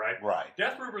can't be right. Right.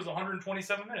 Death Proof is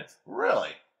 127 minutes.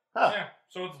 Really? Huh. Yeah,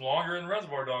 so it's longer than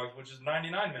Reservoir Dogs, which is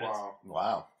 99 minutes. Wow.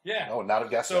 Wow. Yeah. Oh, not a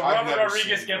guess. So I've Robert never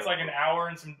Rodriguez seen gets Death like an Proof. hour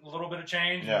and a little bit of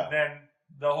change, Yeah. but then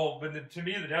the whole, to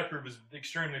me, the Death Proof is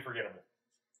extremely forgettable.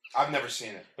 I've never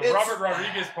seen it. The Robert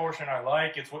Rodriguez portion I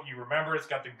like. It's what you remember. It's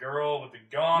got the girl with the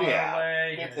gun Yeah. on her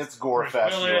leg. and It's gore Bruce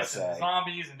fest Willis USA. and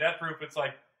zombies and Death Proof. It's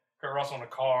like Kurt Russell in a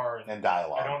car. And And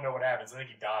dialogue. I don't know what happens. I think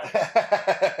he dies.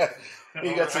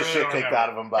 He gets I the really shit don't kicked remember. out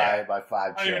of him by Yeah. by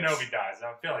five I don't even know if chicks. he dies.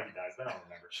 I feel like he dies, but I don't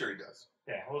remember. Sure he does.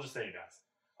 Yeah, we'll just say he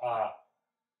dies.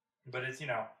 But it's,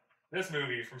 this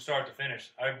movie from start to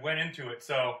finish, I went into it.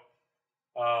 So,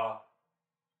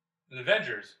 The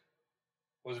Avengers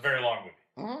was a very long movie.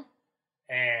 Mhm.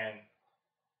 And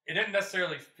it didn't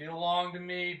necessarily feel long to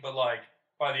me, but like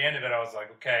by the end of it, I was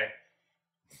like, okay,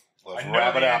 Let's I know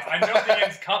wrap it up. I know the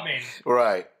end's coming.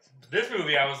 Right. This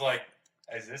movie, I was like,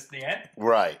 is this the end?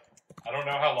 Right. I don't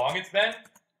know how long it's been.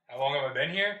 How long have I been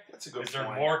here? That's a good Is there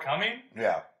point. more coming?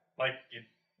 Yeah. Like,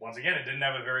 once again, it didn't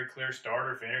have a very clear start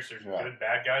or finish. There's Yeah. good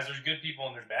bad guys, there's good people,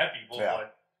 and there's bad people, Yeah.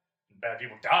 but bad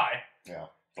people die. Yeah.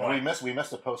 But And we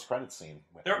missed a post credit scene.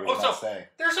 There- We did oh, not so- say.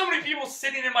 There's so many people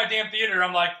sitting in my damn theater.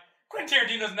 I'm like, Quentin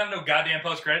Tarantino doesn't have no goddamn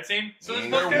post-credit scene. So this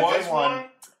There post-credit was scene-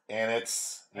 one. And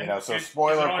it's And so is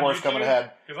spoiler it of on course YouTube? coming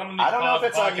ahead. 'Cause I'm I don't know if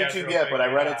it's on podcast YouTube real yet, quick, but I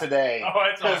read it yeah. today. Oh,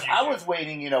 it's on Because YouTube. I was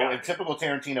waiting, Got in it. typical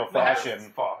Tarantino What fashion. the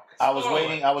fuck? I was Totally.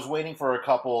 waiting. I was waiting for a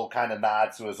couple kind of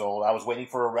nods to his old. I was waiting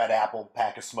for a Red Apple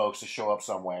pack of smokes to show up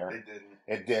somewhere. They didn't.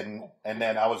 It didn't, and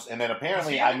then apparently Was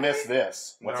he I in the missed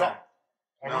this. What's No. that?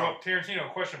 I No. wrote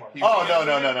Tarantino question mark. He- Oh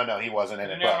no, he wasn't in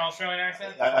Didn't it. he have an But Australian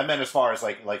accent? I meant as far as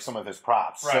like some of his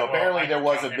props. Right, So well, apparently I there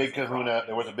was a count him big as a prop. Kahuna.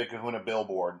 There was a big Kahuna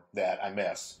billboard that I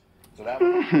missed. So that.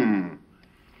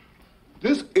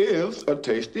 This is a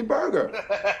tasty burger.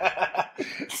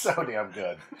 So damn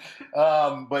good.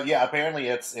 But yeah, apparently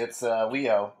it's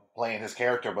Leo playing his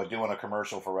character, but doing a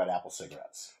commercial for Red Apple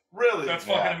cigarettes. Really? That's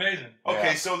Yeah. fucking amazing. Okay,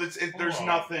 Yeah. so there's Oh.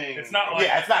 nothing. It's not like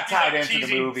Yeah, it's not he's tied not into the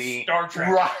teasing movie. Star Trek.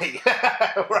 Right,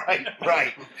 right.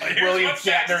 Like, here's William what's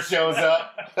next. Shatner shows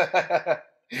up.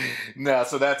 No,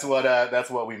 so that's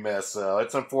what we missed. So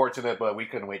it's unfortunate, but we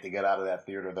couldn't wait to get out of that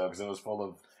theater though, because it was full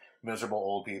of miserable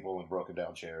old people and broken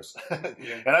down chairs.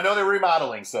 Yeah. And I know they're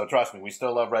remodeling, so trust me, we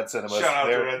still love Red Cinemas. Shout out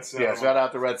to They're- Red Cinema. Yeah, shout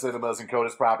out to Red Cinemas and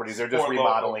Codis Properties. They're just Support local.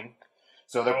 remodeling,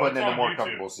 so they're Oh, putting it's in the on more YouTube.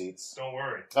 comfortable seats. Don't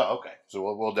worry. Oh, okay. So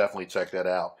we'll definitely check that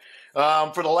out.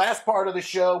 For the last part of the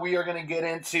show, we are going to get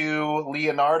into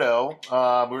Leonardo.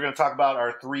 We're going to talk about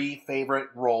our 3 favorite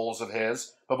roles of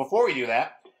his. But before we do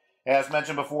that, as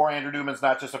mentioned before, Andrew Newman's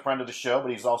not just a friend of the show,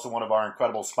 but he's also one of our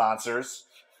incredible sponsors.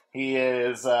 He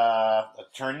is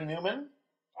Attorney Newman.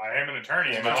 I am an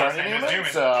attorney. You're My an last attorney, name is Newman?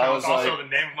 Newman. So I was It's also like- the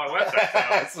name of my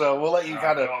website. So So we'll let you it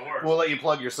all works. we'll let you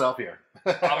plug yourself here.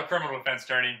 I'm a criminal defense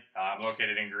attorney. I'm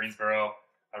located in Greensboro.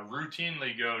 I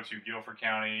routinely go to Guilford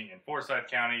County and Forsyth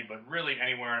County, but really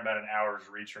anywhere in about an hour's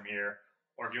reach from here.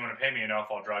 Or if you want to pay me enough,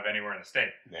 I'll drive anywhere in the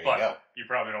state. There you But go. you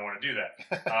probably don't want to do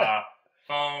that.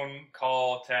 Phone,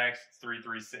 call, text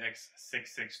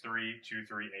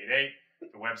 336-663-2388.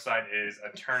 The website is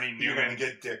You're gonna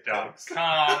get dick pics.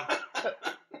 attorneynewman.com.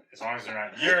 As long as they're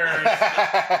not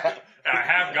yours. And I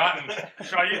have gotten.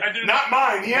 So I did Not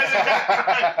mine. He hasn't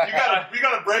got. You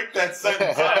gotta break that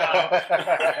sentence.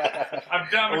 I've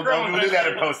done. We'll do that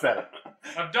in post edit.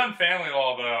 I've done family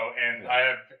law though, and I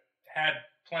have had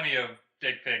plenty of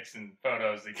dick pics and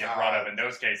photos that get brought up in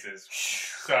those cases.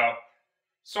 So,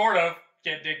 sort of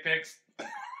get dick pics.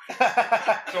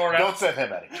 Sort of. Don't send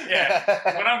him any. Yeah,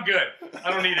 but I'm good.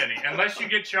 I don't need any. Unless you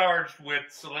get charged with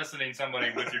soliciting somebody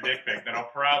with your dick pic, then I'll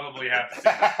probably have to see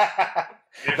them.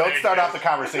 If Don't they start off the exist.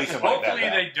 conversation like that. Hopefully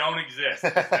man. they don't exist,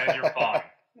 then you're fine.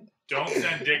 Don't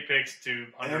send dick pics to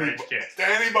underage kids. To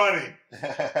anybody.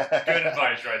 Good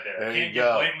advice right there. There you Can't give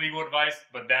go. blatant legal advice,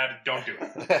 but that don't do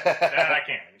it. That I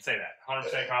can. I can say that.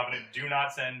 100% confident. Do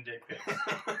not send dick pics.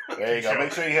 There you go.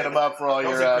 Make sure you hit him up for all That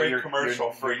was your a great your commercial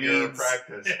your, for your your needs.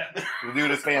 practice. Yeah. The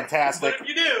dude is But fantastic. if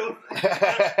you do,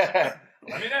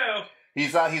 Let me know.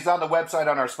 He's on the website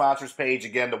on our sponsors page.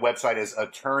 Again, the website is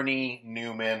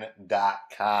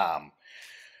attorneynewman.com.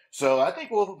 So I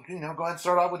think we'll go ahead and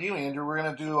start off with you, Andrew. We're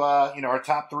going to do our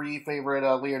top 3 favorite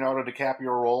Leonardo DiCaprio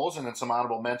roles, and then some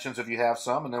honorable mentions if you have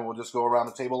some, and then we'll just go around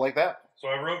the table like that. So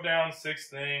I wrote down 6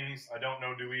 things. I don't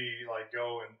know. Do we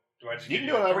go and do I just? You can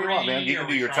do whatever you want, man. You can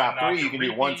do your top 3. You can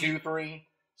do 1, 2, 3.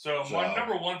 So my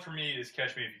number 1 for me is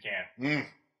Catch Me If You Can.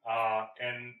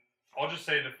 And I'll just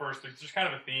say the first. It's just kind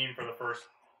of a theme for the first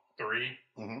 3.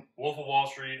 Mm-hmm. Wolf of Wall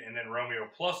Street, and then Romeo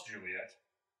plus Juliet.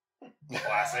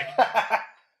 Classic.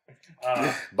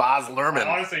 Baz Luhrmann.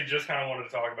 I honestly just kind of wanted to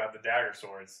talk about the dagger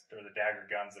swords, or the dagger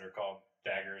guns that are called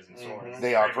daggers and swords. Mm-hmm.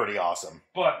 They are pretty awesome.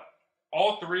 But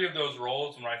all 3 of those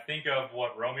roles, when I think of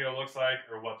what Romeo looks like,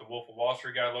 or what the Wolf of Wall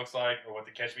Street guy looks like, or what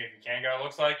the Catch Me If You Can guy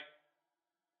looks like,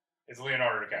 it's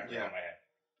Leonardo DiCaprio in my head.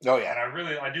 Oh, yeah. And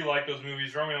I do like those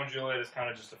movies. Romeo and Juliet is kind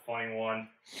of just a funny one.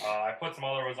 I put some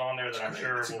other ones on there that I'm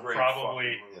sure will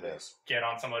probably get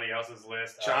on somebody else's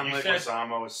list. John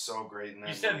Leguizamo is so great in that.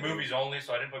 You said movies only,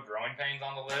 so I didn't put Growing Pains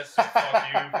on the list. So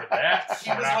fuck you for that.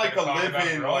 He was like a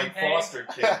living foster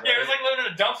kid. Right? Yeah, he was like living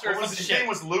in a dumpster. His name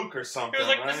was Luke or something. He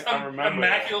was like this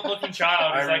immaculate looking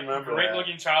child. He's like a great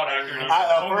looking child actor.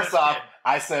 First off,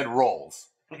 I said roles.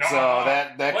 No, so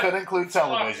that could include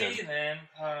television.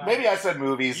 Maybe I said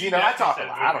movies. I talk a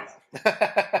lot. I don't know.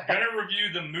 Gonna review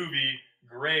the movie,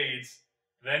 grades,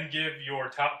 then give your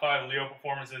top 5 Leo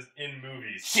performances in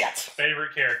movies. Shit.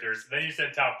 Favorite characters. Then you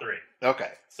said top 3.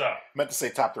 Okay. So. Meant to say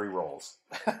top 3 roles.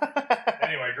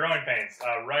 Anyway, Growing Pains.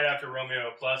 Right after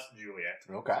Romeo plus Juliet.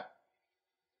 Okay.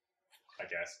 I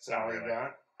guess. Is that all you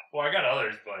got? Well, I got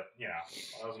others, but,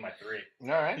 those are my 3.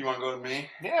 All right. You want to go to me?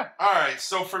 Yeah. All right.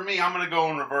 So for me, I'm going to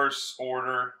go in reverse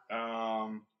order.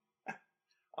 I'm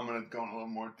going to go in a little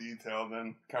more detail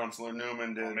than Counselor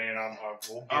Newman did.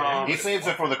 He saves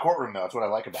it for the courtroom, though. That's what I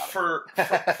like about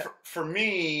it. For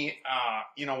me,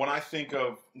 when I think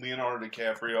of Leonardo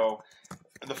DiCaprio,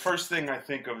 the first thing I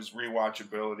think of is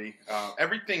rewatchability.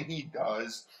 Everything he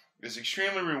does is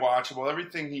extremely rewatchable.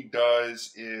 Everything he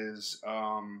does is...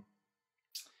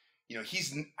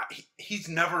 he's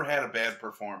never had a bad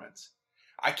performance.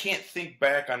 I can't think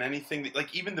back on anything that,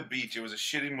 even The Beach. It was a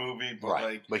shitty movie,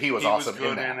 but but he was awesome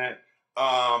good in it.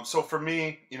 So for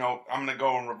me, I'm gonna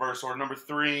go in reverse order. Number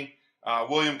 3,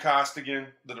 William Costigan,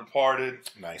 The Departed.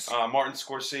 Nice. Martin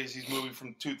Scorsese's movie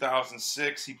from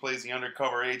 2006. He plays the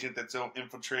undercover agent that's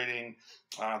infiltrating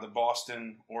the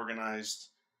Boston organized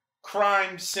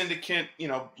crime syndicate,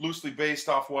 loosely based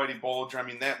off Whitey Bulger. I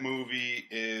mean, that movie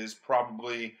is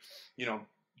probably,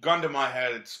 gun to my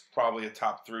head, it's probably a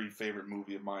top 3 favorite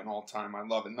movie of mine all time. I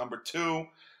love it. Number 2,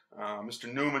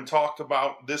 Mr. Newman talked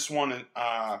about this one,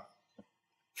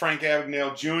 Frank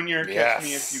Abagnale Jr., Catch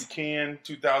Me If You Can,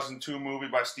 2002 movie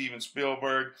by Steven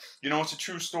Spielberg. It's a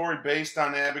true story based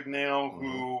on Abagnale,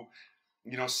 who...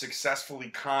 successfully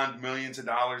conned millions of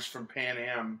dollars from Pan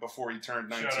Am before he turned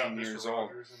 19 years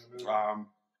old.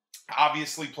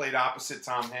 Obviously played opposite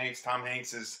Tom Hanks. Tom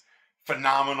Hanks is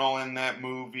phenomenal in that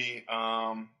movie.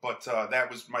 But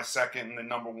that was my second. And then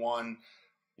number 1,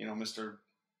 Mr.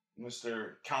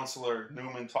 Counselor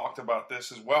Newman talked about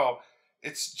this as well.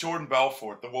 It's Jordan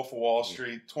Belfort, The Wolf of Wall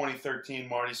Street, 2013,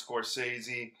 Marty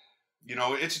Scorsese.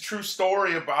 It's a true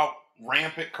story about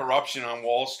rampant corruption on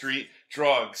Wall Street,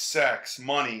 drugs, sex,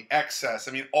 money, excess.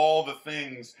 I mean, all the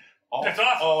things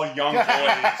all young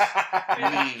boys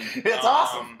need. It's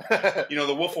awesome.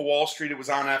 The Wolf of Wall Street, it was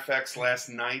on FX last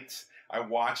night. I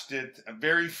watched it.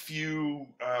 Very few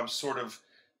sort of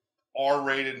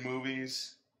R-rated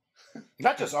movies.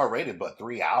 Not just R-rated, but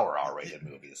 3-hour R-rated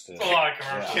movies, too. It's a lot of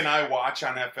commercials. Can I watch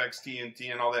on FX,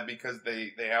 TNT, and all that because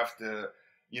they have to,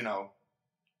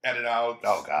 edit out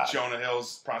Jonah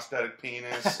Hill's prosthetic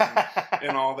penis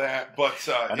and all that. But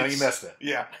I know you missed it.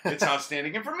 Yeah, it's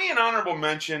outstanding. And for me, an honorable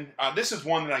mention, this is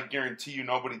one that I guarantee you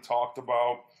nobody talked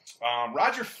about.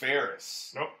 Roger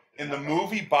Ferris. Nope. In the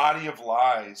movie Body of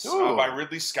Lies by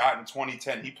Ridley Scott in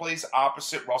 2010. He plays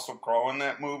opposite Russell Crowe in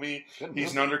that movie.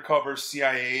 He's an undercover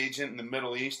CIA agent in the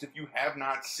Middle East. If you have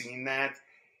not seen that,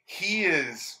 he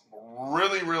is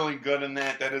really, really good in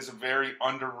that. That is a very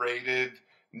underrated,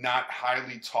 not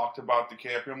highly talked about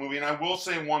DiCaprio movie. And I will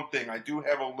say one thing: I do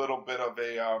have a little bit of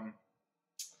a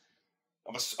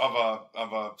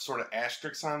sort of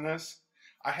asterisk on this.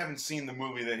 I haven't seen the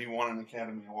movie that he won an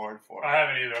Academy Award for. I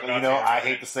haven't either. I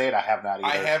hate to say it, I have not either.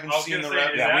 I haven't seen the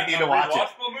rest. Yeah, we need to watch it.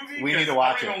 Movie? We need to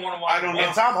watch it. I don't know.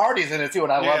 And Tom Hardy's in it too,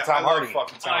 and I love Tom Hardy.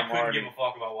 I couldn't give a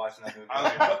fuck about watching that movie.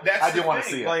 I do want to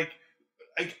see it.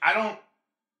 I don't.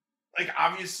 like,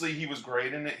 obviously he was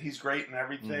great in it. He's great in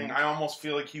everything. Mhm. I almost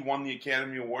feel like he won the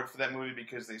Academy Award for that movie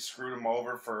because they screwed him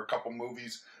over for a couple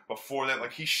movies before that.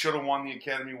 Like, he should have won the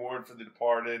Academy Award for The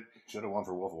Departed. Should have won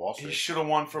for Wolf of Wall Street. He should have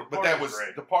won for, but that was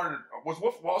great. Departed. Was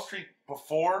Wolf of Wall Street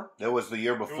before? It was the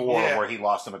year before Yeah. where he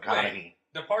lost to McConaughey.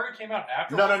 Departed came out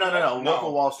after. No. No. Wolf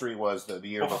of Wall Street was the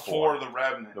year Before before. The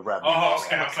Revenant. The Revenant. Oh, He lost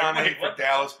okay. to I was like, McConaughey wait, for what?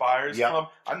 Dallas Buyers Yep. Club.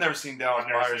 I've never seen Dallas I've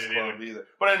never Buyers seen it Club either.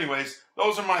 But anyways,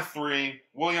 those are my three.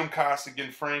 William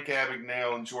Costigan, Frank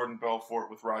Abagnale, and Jordan Belfort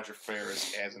with Roger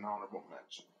Ferris as an honorable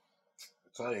mention.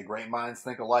 I tell you, great minds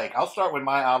think alike. I'll start with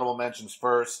my honorable mentions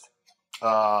first.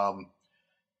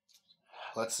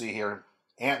 Let's see here.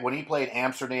 When he played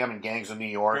Amsterdam in Gangs of New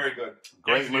York, Very good.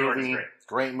 great Gangs of New York is movie. great.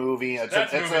 Great movie. It's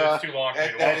That's a movie that's too long for me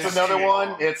to that watch. is It's another too one.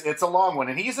 long. It's a long one,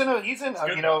 and he's in. good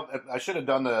You know, I should have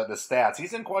done the stats.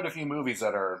 He's in quite a few movies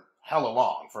that are hella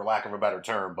long, for lack of a better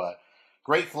term. But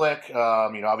great flick. You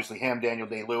know, obviously him, Daniel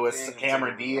Day-Lewis, Daniel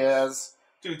Cameron Day-Lewis. Diaz.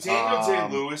 Dude, Daniel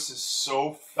Day-Lewis is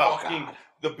so Oh, fucking... God.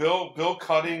 The Bill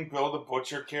Cutting, Bill the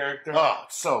Butcher character. Oh,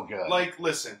 so good. Like,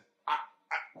 listen,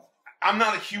 I'm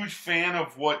not a huge fan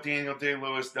of what Daniel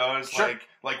Day-Lewis does. Sure.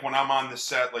 Like when I'm on the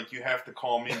set, like you have to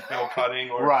call me Bill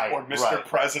Cutting or, Right, or Mr. right.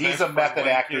 President. He's a for method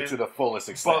actor Lincoln. to the fullest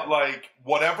extent. But like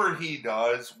whatever he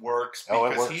does works Oh, it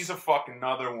because works. he's a fucking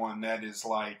another one that is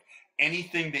like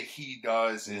anything that he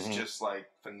does is Mhm. just like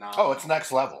phenomenal. Oh, it's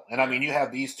next level. And I mean, you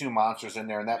have these two monsters in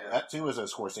there, and that, Yeah. that too is a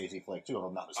Scorsese flick, too, if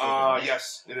I'm not mistaken. right?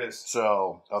 Yes, it is.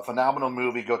 So, a phenomenal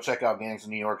movie. Go check out Gangs of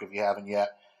New York if you haven't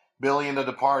yet. Billy and the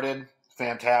Departed,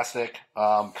 fantastic.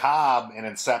 Cobb in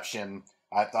Inception,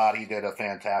 I thought he did a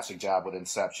fantastic job with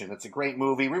Inception. It's a great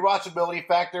movie. Rewatchability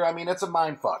factor, I mean, it's a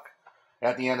mind fuck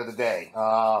at the end of the day.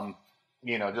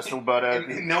 You know, just about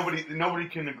And nobody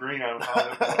can agree on how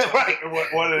Right.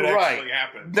 what it Right. actually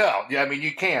happened. No, yeah, I mean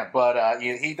you can't, but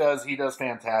he does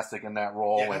fantastic in that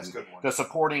role, Yeah, that's and a good one. the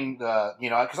supporting,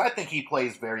 you know, because I think he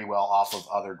plays very well off of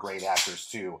other great actors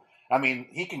too. I mean,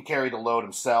 he can carry the load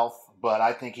himself, but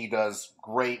I think he does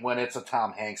great when it's a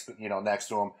Tom Hanks, you know, next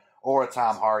to him, or a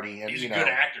Tom Hardy, and He's you a know, good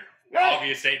actor. Right.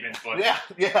 Obvious statement, but yeah,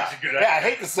 he's a good yeah. I actor.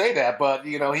 hate to say that, but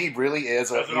you know, he really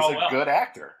is Does it he's all a well. good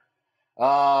actor.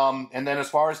 And then as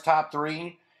far as top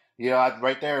three, you know,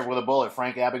 right there with a bullet,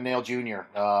 Frank Abagnale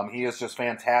Jr. He is just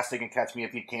fantastic in Catch Me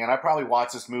If You Can. I probably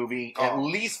watch this movie at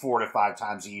least 4 to 5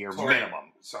 times a year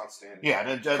minimum. It's outstanding. Yeah,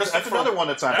 and that's Christopher- another one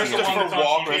that's on That's the TV. one that's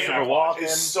on TV. Christopher I watch. Walken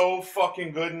Is so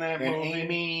fucking good in that and movie.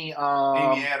 Amy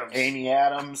Adams. Amy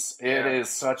Adams. It Yeah. is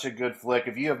such a good flick.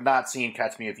 If you have not seen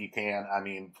Catch Me If You Can, I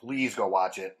mean, please go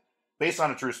watch it. Based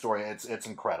on a true story, it's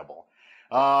incredible.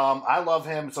 I love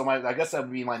him, so I guess that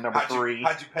would be my number three.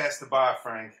 How'd you pass the bar,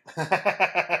 Frank?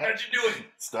 How'd you do it?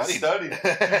 Studied.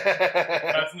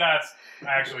 That's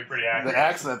actually pretty accurate. The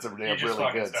accents are You just really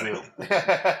fucking good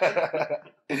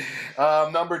too.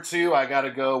 Number two, I got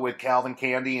to go with Calvin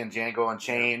Candy and Django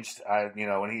Unchanged. You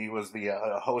know, when he was the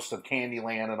host of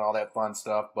Candyland and all that fun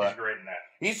stuff. He's But great in that.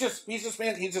 he's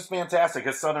just fantastic.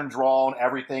 His southern drawl and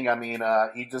everything. I mean,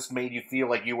 he just made you feel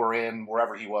like you were in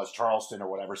wherever he was, Charleston or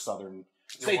whatever southern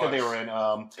state that they were in.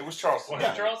 It was Charleston. Was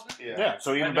Yeah. it Charleston? Yeah,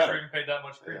 so I even never better. even paid that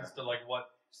much credence to like what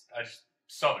I just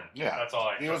Southern. Yeah. That's all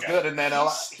I. He was took good, out. and then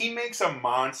He makes a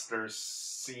monster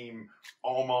seem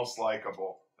almost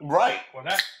likable. right. Well,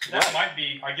 that Right. might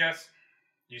be. I guess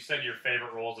you said your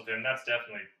favorite roles of him. That's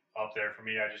definitely up there for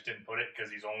me. I just didn't put it because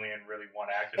he's only in really one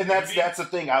active And movie. that's the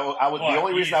thing. I would But the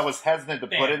only reason he's I was hesitant to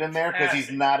put it in there because he's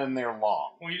fantastic. not in there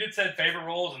long. Well, you did say favorite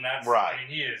roles, and that's Right. I mean,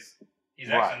 he's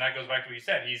Right. excellent. That goes back to what you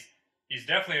said. He's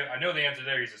definitely. I know the answer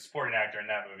there. He's a supporting actor in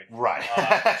that movie. Right.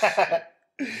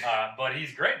 But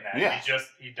he's great in that. Yeah.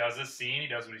 He does his scene. He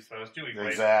does what he's supposed to. He plays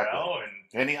Exactly. well,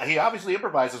 and And he obviously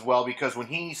improvises well because when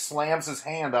he slams his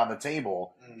hand on the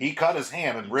table, he cut his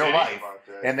hand in real did. life.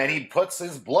 And then he puts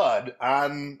his blood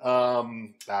on,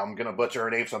 I'm going to butcher her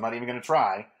name, so I'm not even going to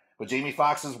try, but Jamie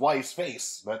Foxx's wife's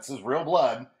face. That's his real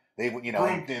blood. They, you know,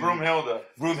 Broomhilda.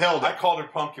 Broomhilda. I called her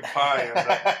Pumpkin Pie.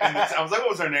 I was like, what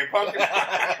was her name? Pumpkin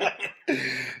Pie.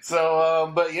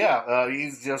 So, but yeah,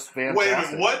 he's just fantastic. Wait a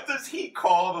minute. What does he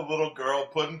call the little girl?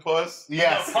 Puddin' Puss?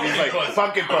 Yes, No, he's like, Pumpkin Puss.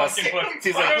 Pumpkin Puss. Pumpkin Puss.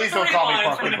 She's like, please don't call me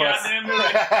Pumpkin Puss.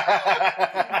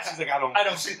 She's like, I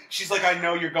don't. She's like, I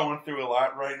know you're going through a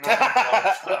lot right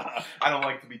now. But I don't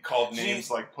like to be called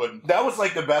names like Puddin'. That was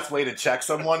like the best way to check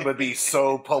someone, but be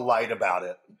so polite about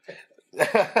it.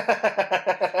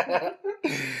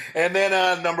 And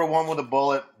then number one with a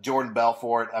bullet, Jordan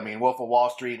Belfort. I mean, Wolf of Wall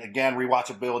Street, again,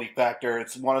 rewatchability factor.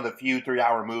 It's one of the few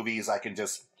 3-hour movies I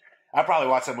probably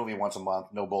watch that movie once a month,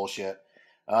 no bullshit.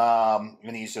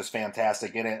 And he's just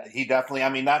fantastic in it. He definitely, I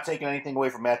mean, not taking anything away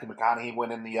from Matthew McConaughey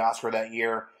winning the Oscar that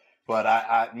year,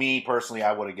 But me personally,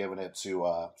 I would have given it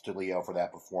to Leo for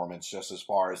that performance, just as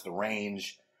far as the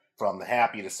range from the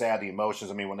happy to sad, the emotions.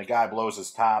 I mean, when the guy blows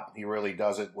his top, he really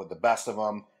does it with the best of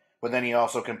them. But then he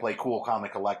also can play cool, calm,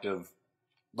 and collective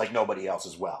like nobody else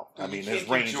as well. I mean, his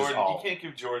range is all. You can't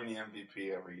give Jordan the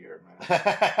MVP every year, man.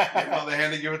 They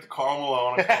had to give it to Karl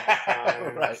Malone a couple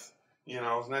times. Right.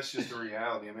 And that's just the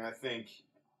reality. I mean, I think...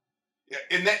 Yeah,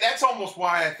 and that's almost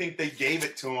why I think they gave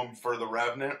it to him for The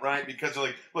Revenant, right? Because they're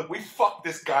like, look, we fucked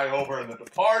this guy over in The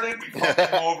Departed. We fucked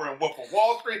him over in Wolf of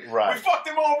Wall Street. Right. We fucked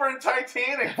him over in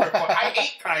Titanic. I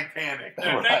hate Titanic.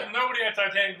 Right. Nobody at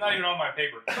Titanic, not even on my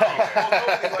paper.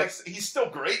 Nobody likes. He's still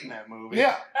great in that movie.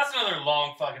 Yeah. That's another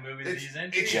long fucking movie that he's in.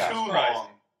 It's Jesus too Christ. long.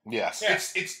 Yes. Yeah.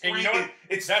 It's And 3, you know what?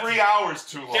 it's That's 3 hours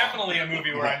too long. Definitely a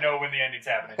movie where I know when the ending's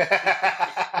happening.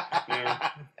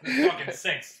 It fucking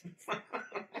sinks.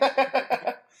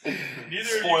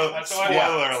 Spoiler alert.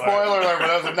 Spoiler alert for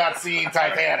those who have not seen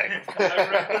Titanic.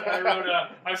 I wrote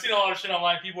I've seen a lot of shit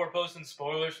online. People are posting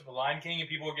spoilers for The Lion King and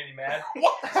people are getting mad.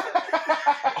 What?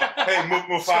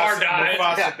 Hey, Scar died.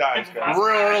 Mufasa dies, guys. Real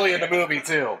early in the movie,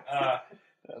 too.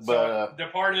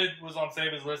 Departed was on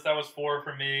Saba's list. That was 4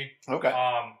 for me. Okay.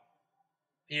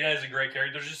 He has a great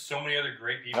character. There's just so many other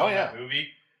great people in that movie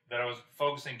that I was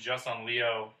focusing just on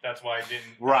Leo. That's why I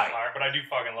didn't. Right. But I do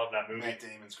fucking love that movie. Matt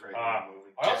Damon's great in that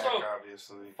movie. I also, Jack,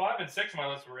 obviously. 5 and 6 on my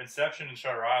list were Inception and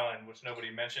Shutter Island, which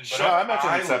nobody mentioned. But I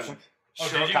mentioned Inception. Oh,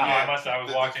 did you? I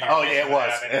was watching. Oh, yeah, it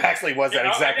was. It actually was that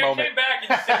exact moment. I came back and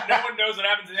you said no one knows what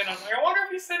happens at the end. I was like, I wonder if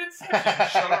he said Inception.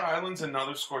 Shutter Island's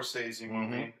another Scorsese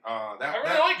movie. I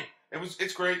really like it.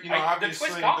 It's great. Obviously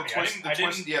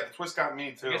the twist got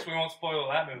me too. I guess we won't spoil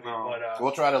that movie, but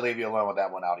we'll try to leave you alone with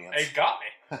that one, audience. It got me.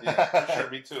 Yeah, for sure,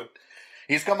 me too.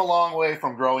 He's come a long way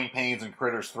from Growing Pains and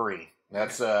Critters 3.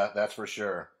 That's for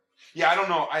sure. Yeah, I don't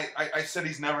know. I said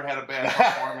he's never had a bad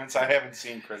performance. I haven't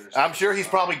seen Critters. I'm sure he's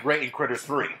probably great in Critters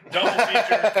 3. Double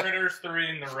feature Critters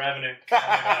 3 and The Revenant.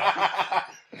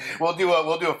 We'll do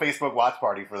a Facebook watch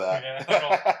party for that. Yeah,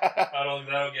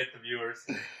 that'll get the viewers.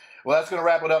 Well, that's going to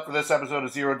wrap it up for this episode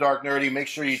of Zero Dark Nerdy. Make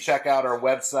sure you check out our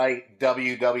website,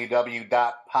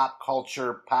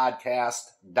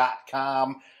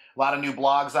 www.popculturepodcast.com. A lot of new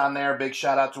blogs on there. Big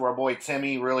shout out to our boy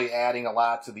Timmy, really adding a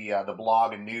lot to the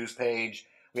blog and news page.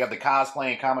 We have the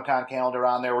cosplay and Comic-Con calendar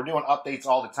on there. We're doing updates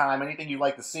all the time. Anything you'd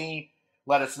like to see,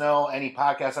 let us know. Any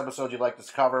podcast episodes you'd like us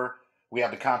to cover, we have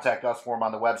the contact us form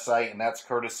on the website, and that's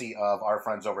courtesy of our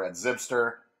friends over at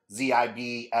Zibster,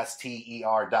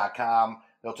 ZIBSTER.com.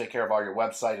 They'll take care of all your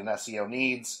website and SEO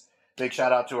needs. Big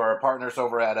shout out to our partners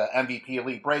over at MVP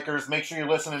Elite Breakers. Make sure you're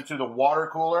listening to the Water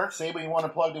Cooler. Saba, you want to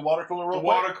plug the Water Cooler real quick? The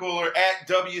Water Cooler at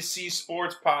WC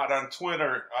Sports Pod on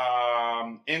Twitter,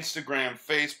 Instagram,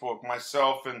 Facebook.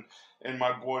 Myself and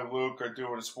my boy Luke are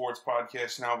doing a sports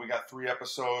podcast now. We got 3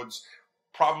 episodes.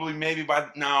 Probably maybe by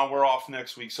now we're off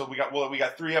next week. So we got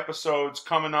 3 episodes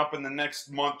coming up in the next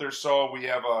month or so. We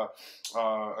have a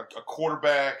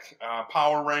quarterback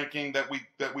power ranking that we've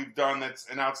done. That's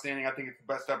an outstanding. I think it's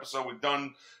the best episode we've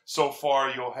done so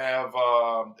far. You'll have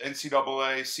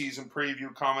NCAA season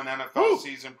preview coming, NFL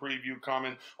season preview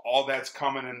coming. All that's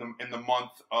coming in the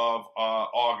month of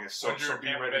August. So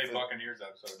be ready. Buccaneers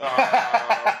episode. We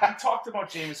talked about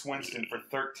Jameis Winston for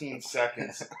 13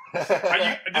 seconds. This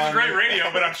is great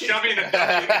radio, but I'm shoving a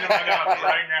W into my mouth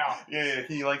right now. Yeah,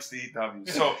 he likes to eat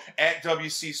W's. So at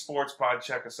WC Sports Pod,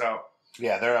 check us out.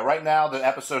 Yeah, they're right now the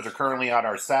episodes are currently on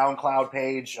our SoundCloud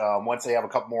page. Once they have a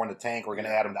couple more in the tank, we're going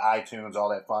to add them to iTunes, all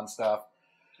that fun stuff.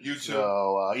 YouTube.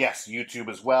 So, yes, YouTube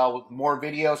as well. More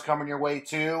videos coming your way,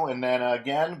 too. And then,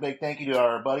 again, big thank you to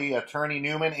our buddy, Attorney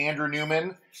Newman, Andrew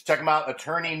Newman. Check him out,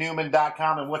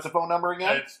 attorneynewman.com. And what's the phone number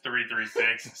again? It's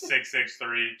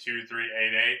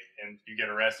 336-663-2388. And you get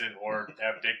arrested or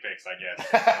have dick pics, I guess.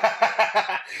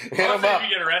 Hit him up. If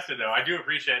you get arrested, though, I do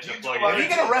appreciate the plug. If you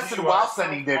get arrested while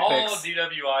sending dick pics. All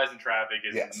DWIs and traffic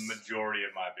is the majority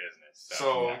of my business.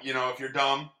 So if you're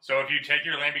dumb. So if you take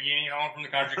your Lamborghini home from the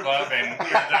country club and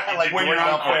like when you're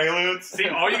on Quaaludes. See,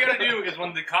 all you gotta do is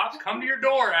when the cops come to your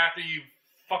door after you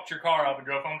fucked your car up and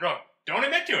drove home drunk, don't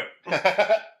admit to it.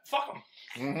 Fuck them.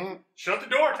 Mm-hmm. Shut the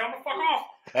door. Tell them to fuck off.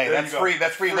 Hey, that's free.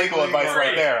 That's free legal advice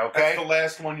right there. Okay, that's the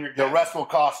last one you're getting. The rest will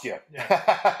cost you.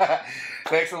 Yeah.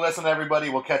 Thanks for listening, everybody.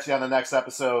 We'll catch you on the next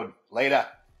episode. Later.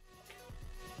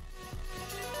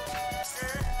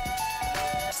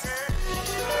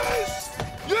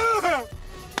 Yeah!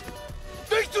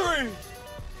 Victory!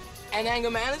 And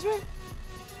anger management?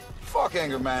 Fuck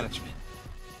anger management.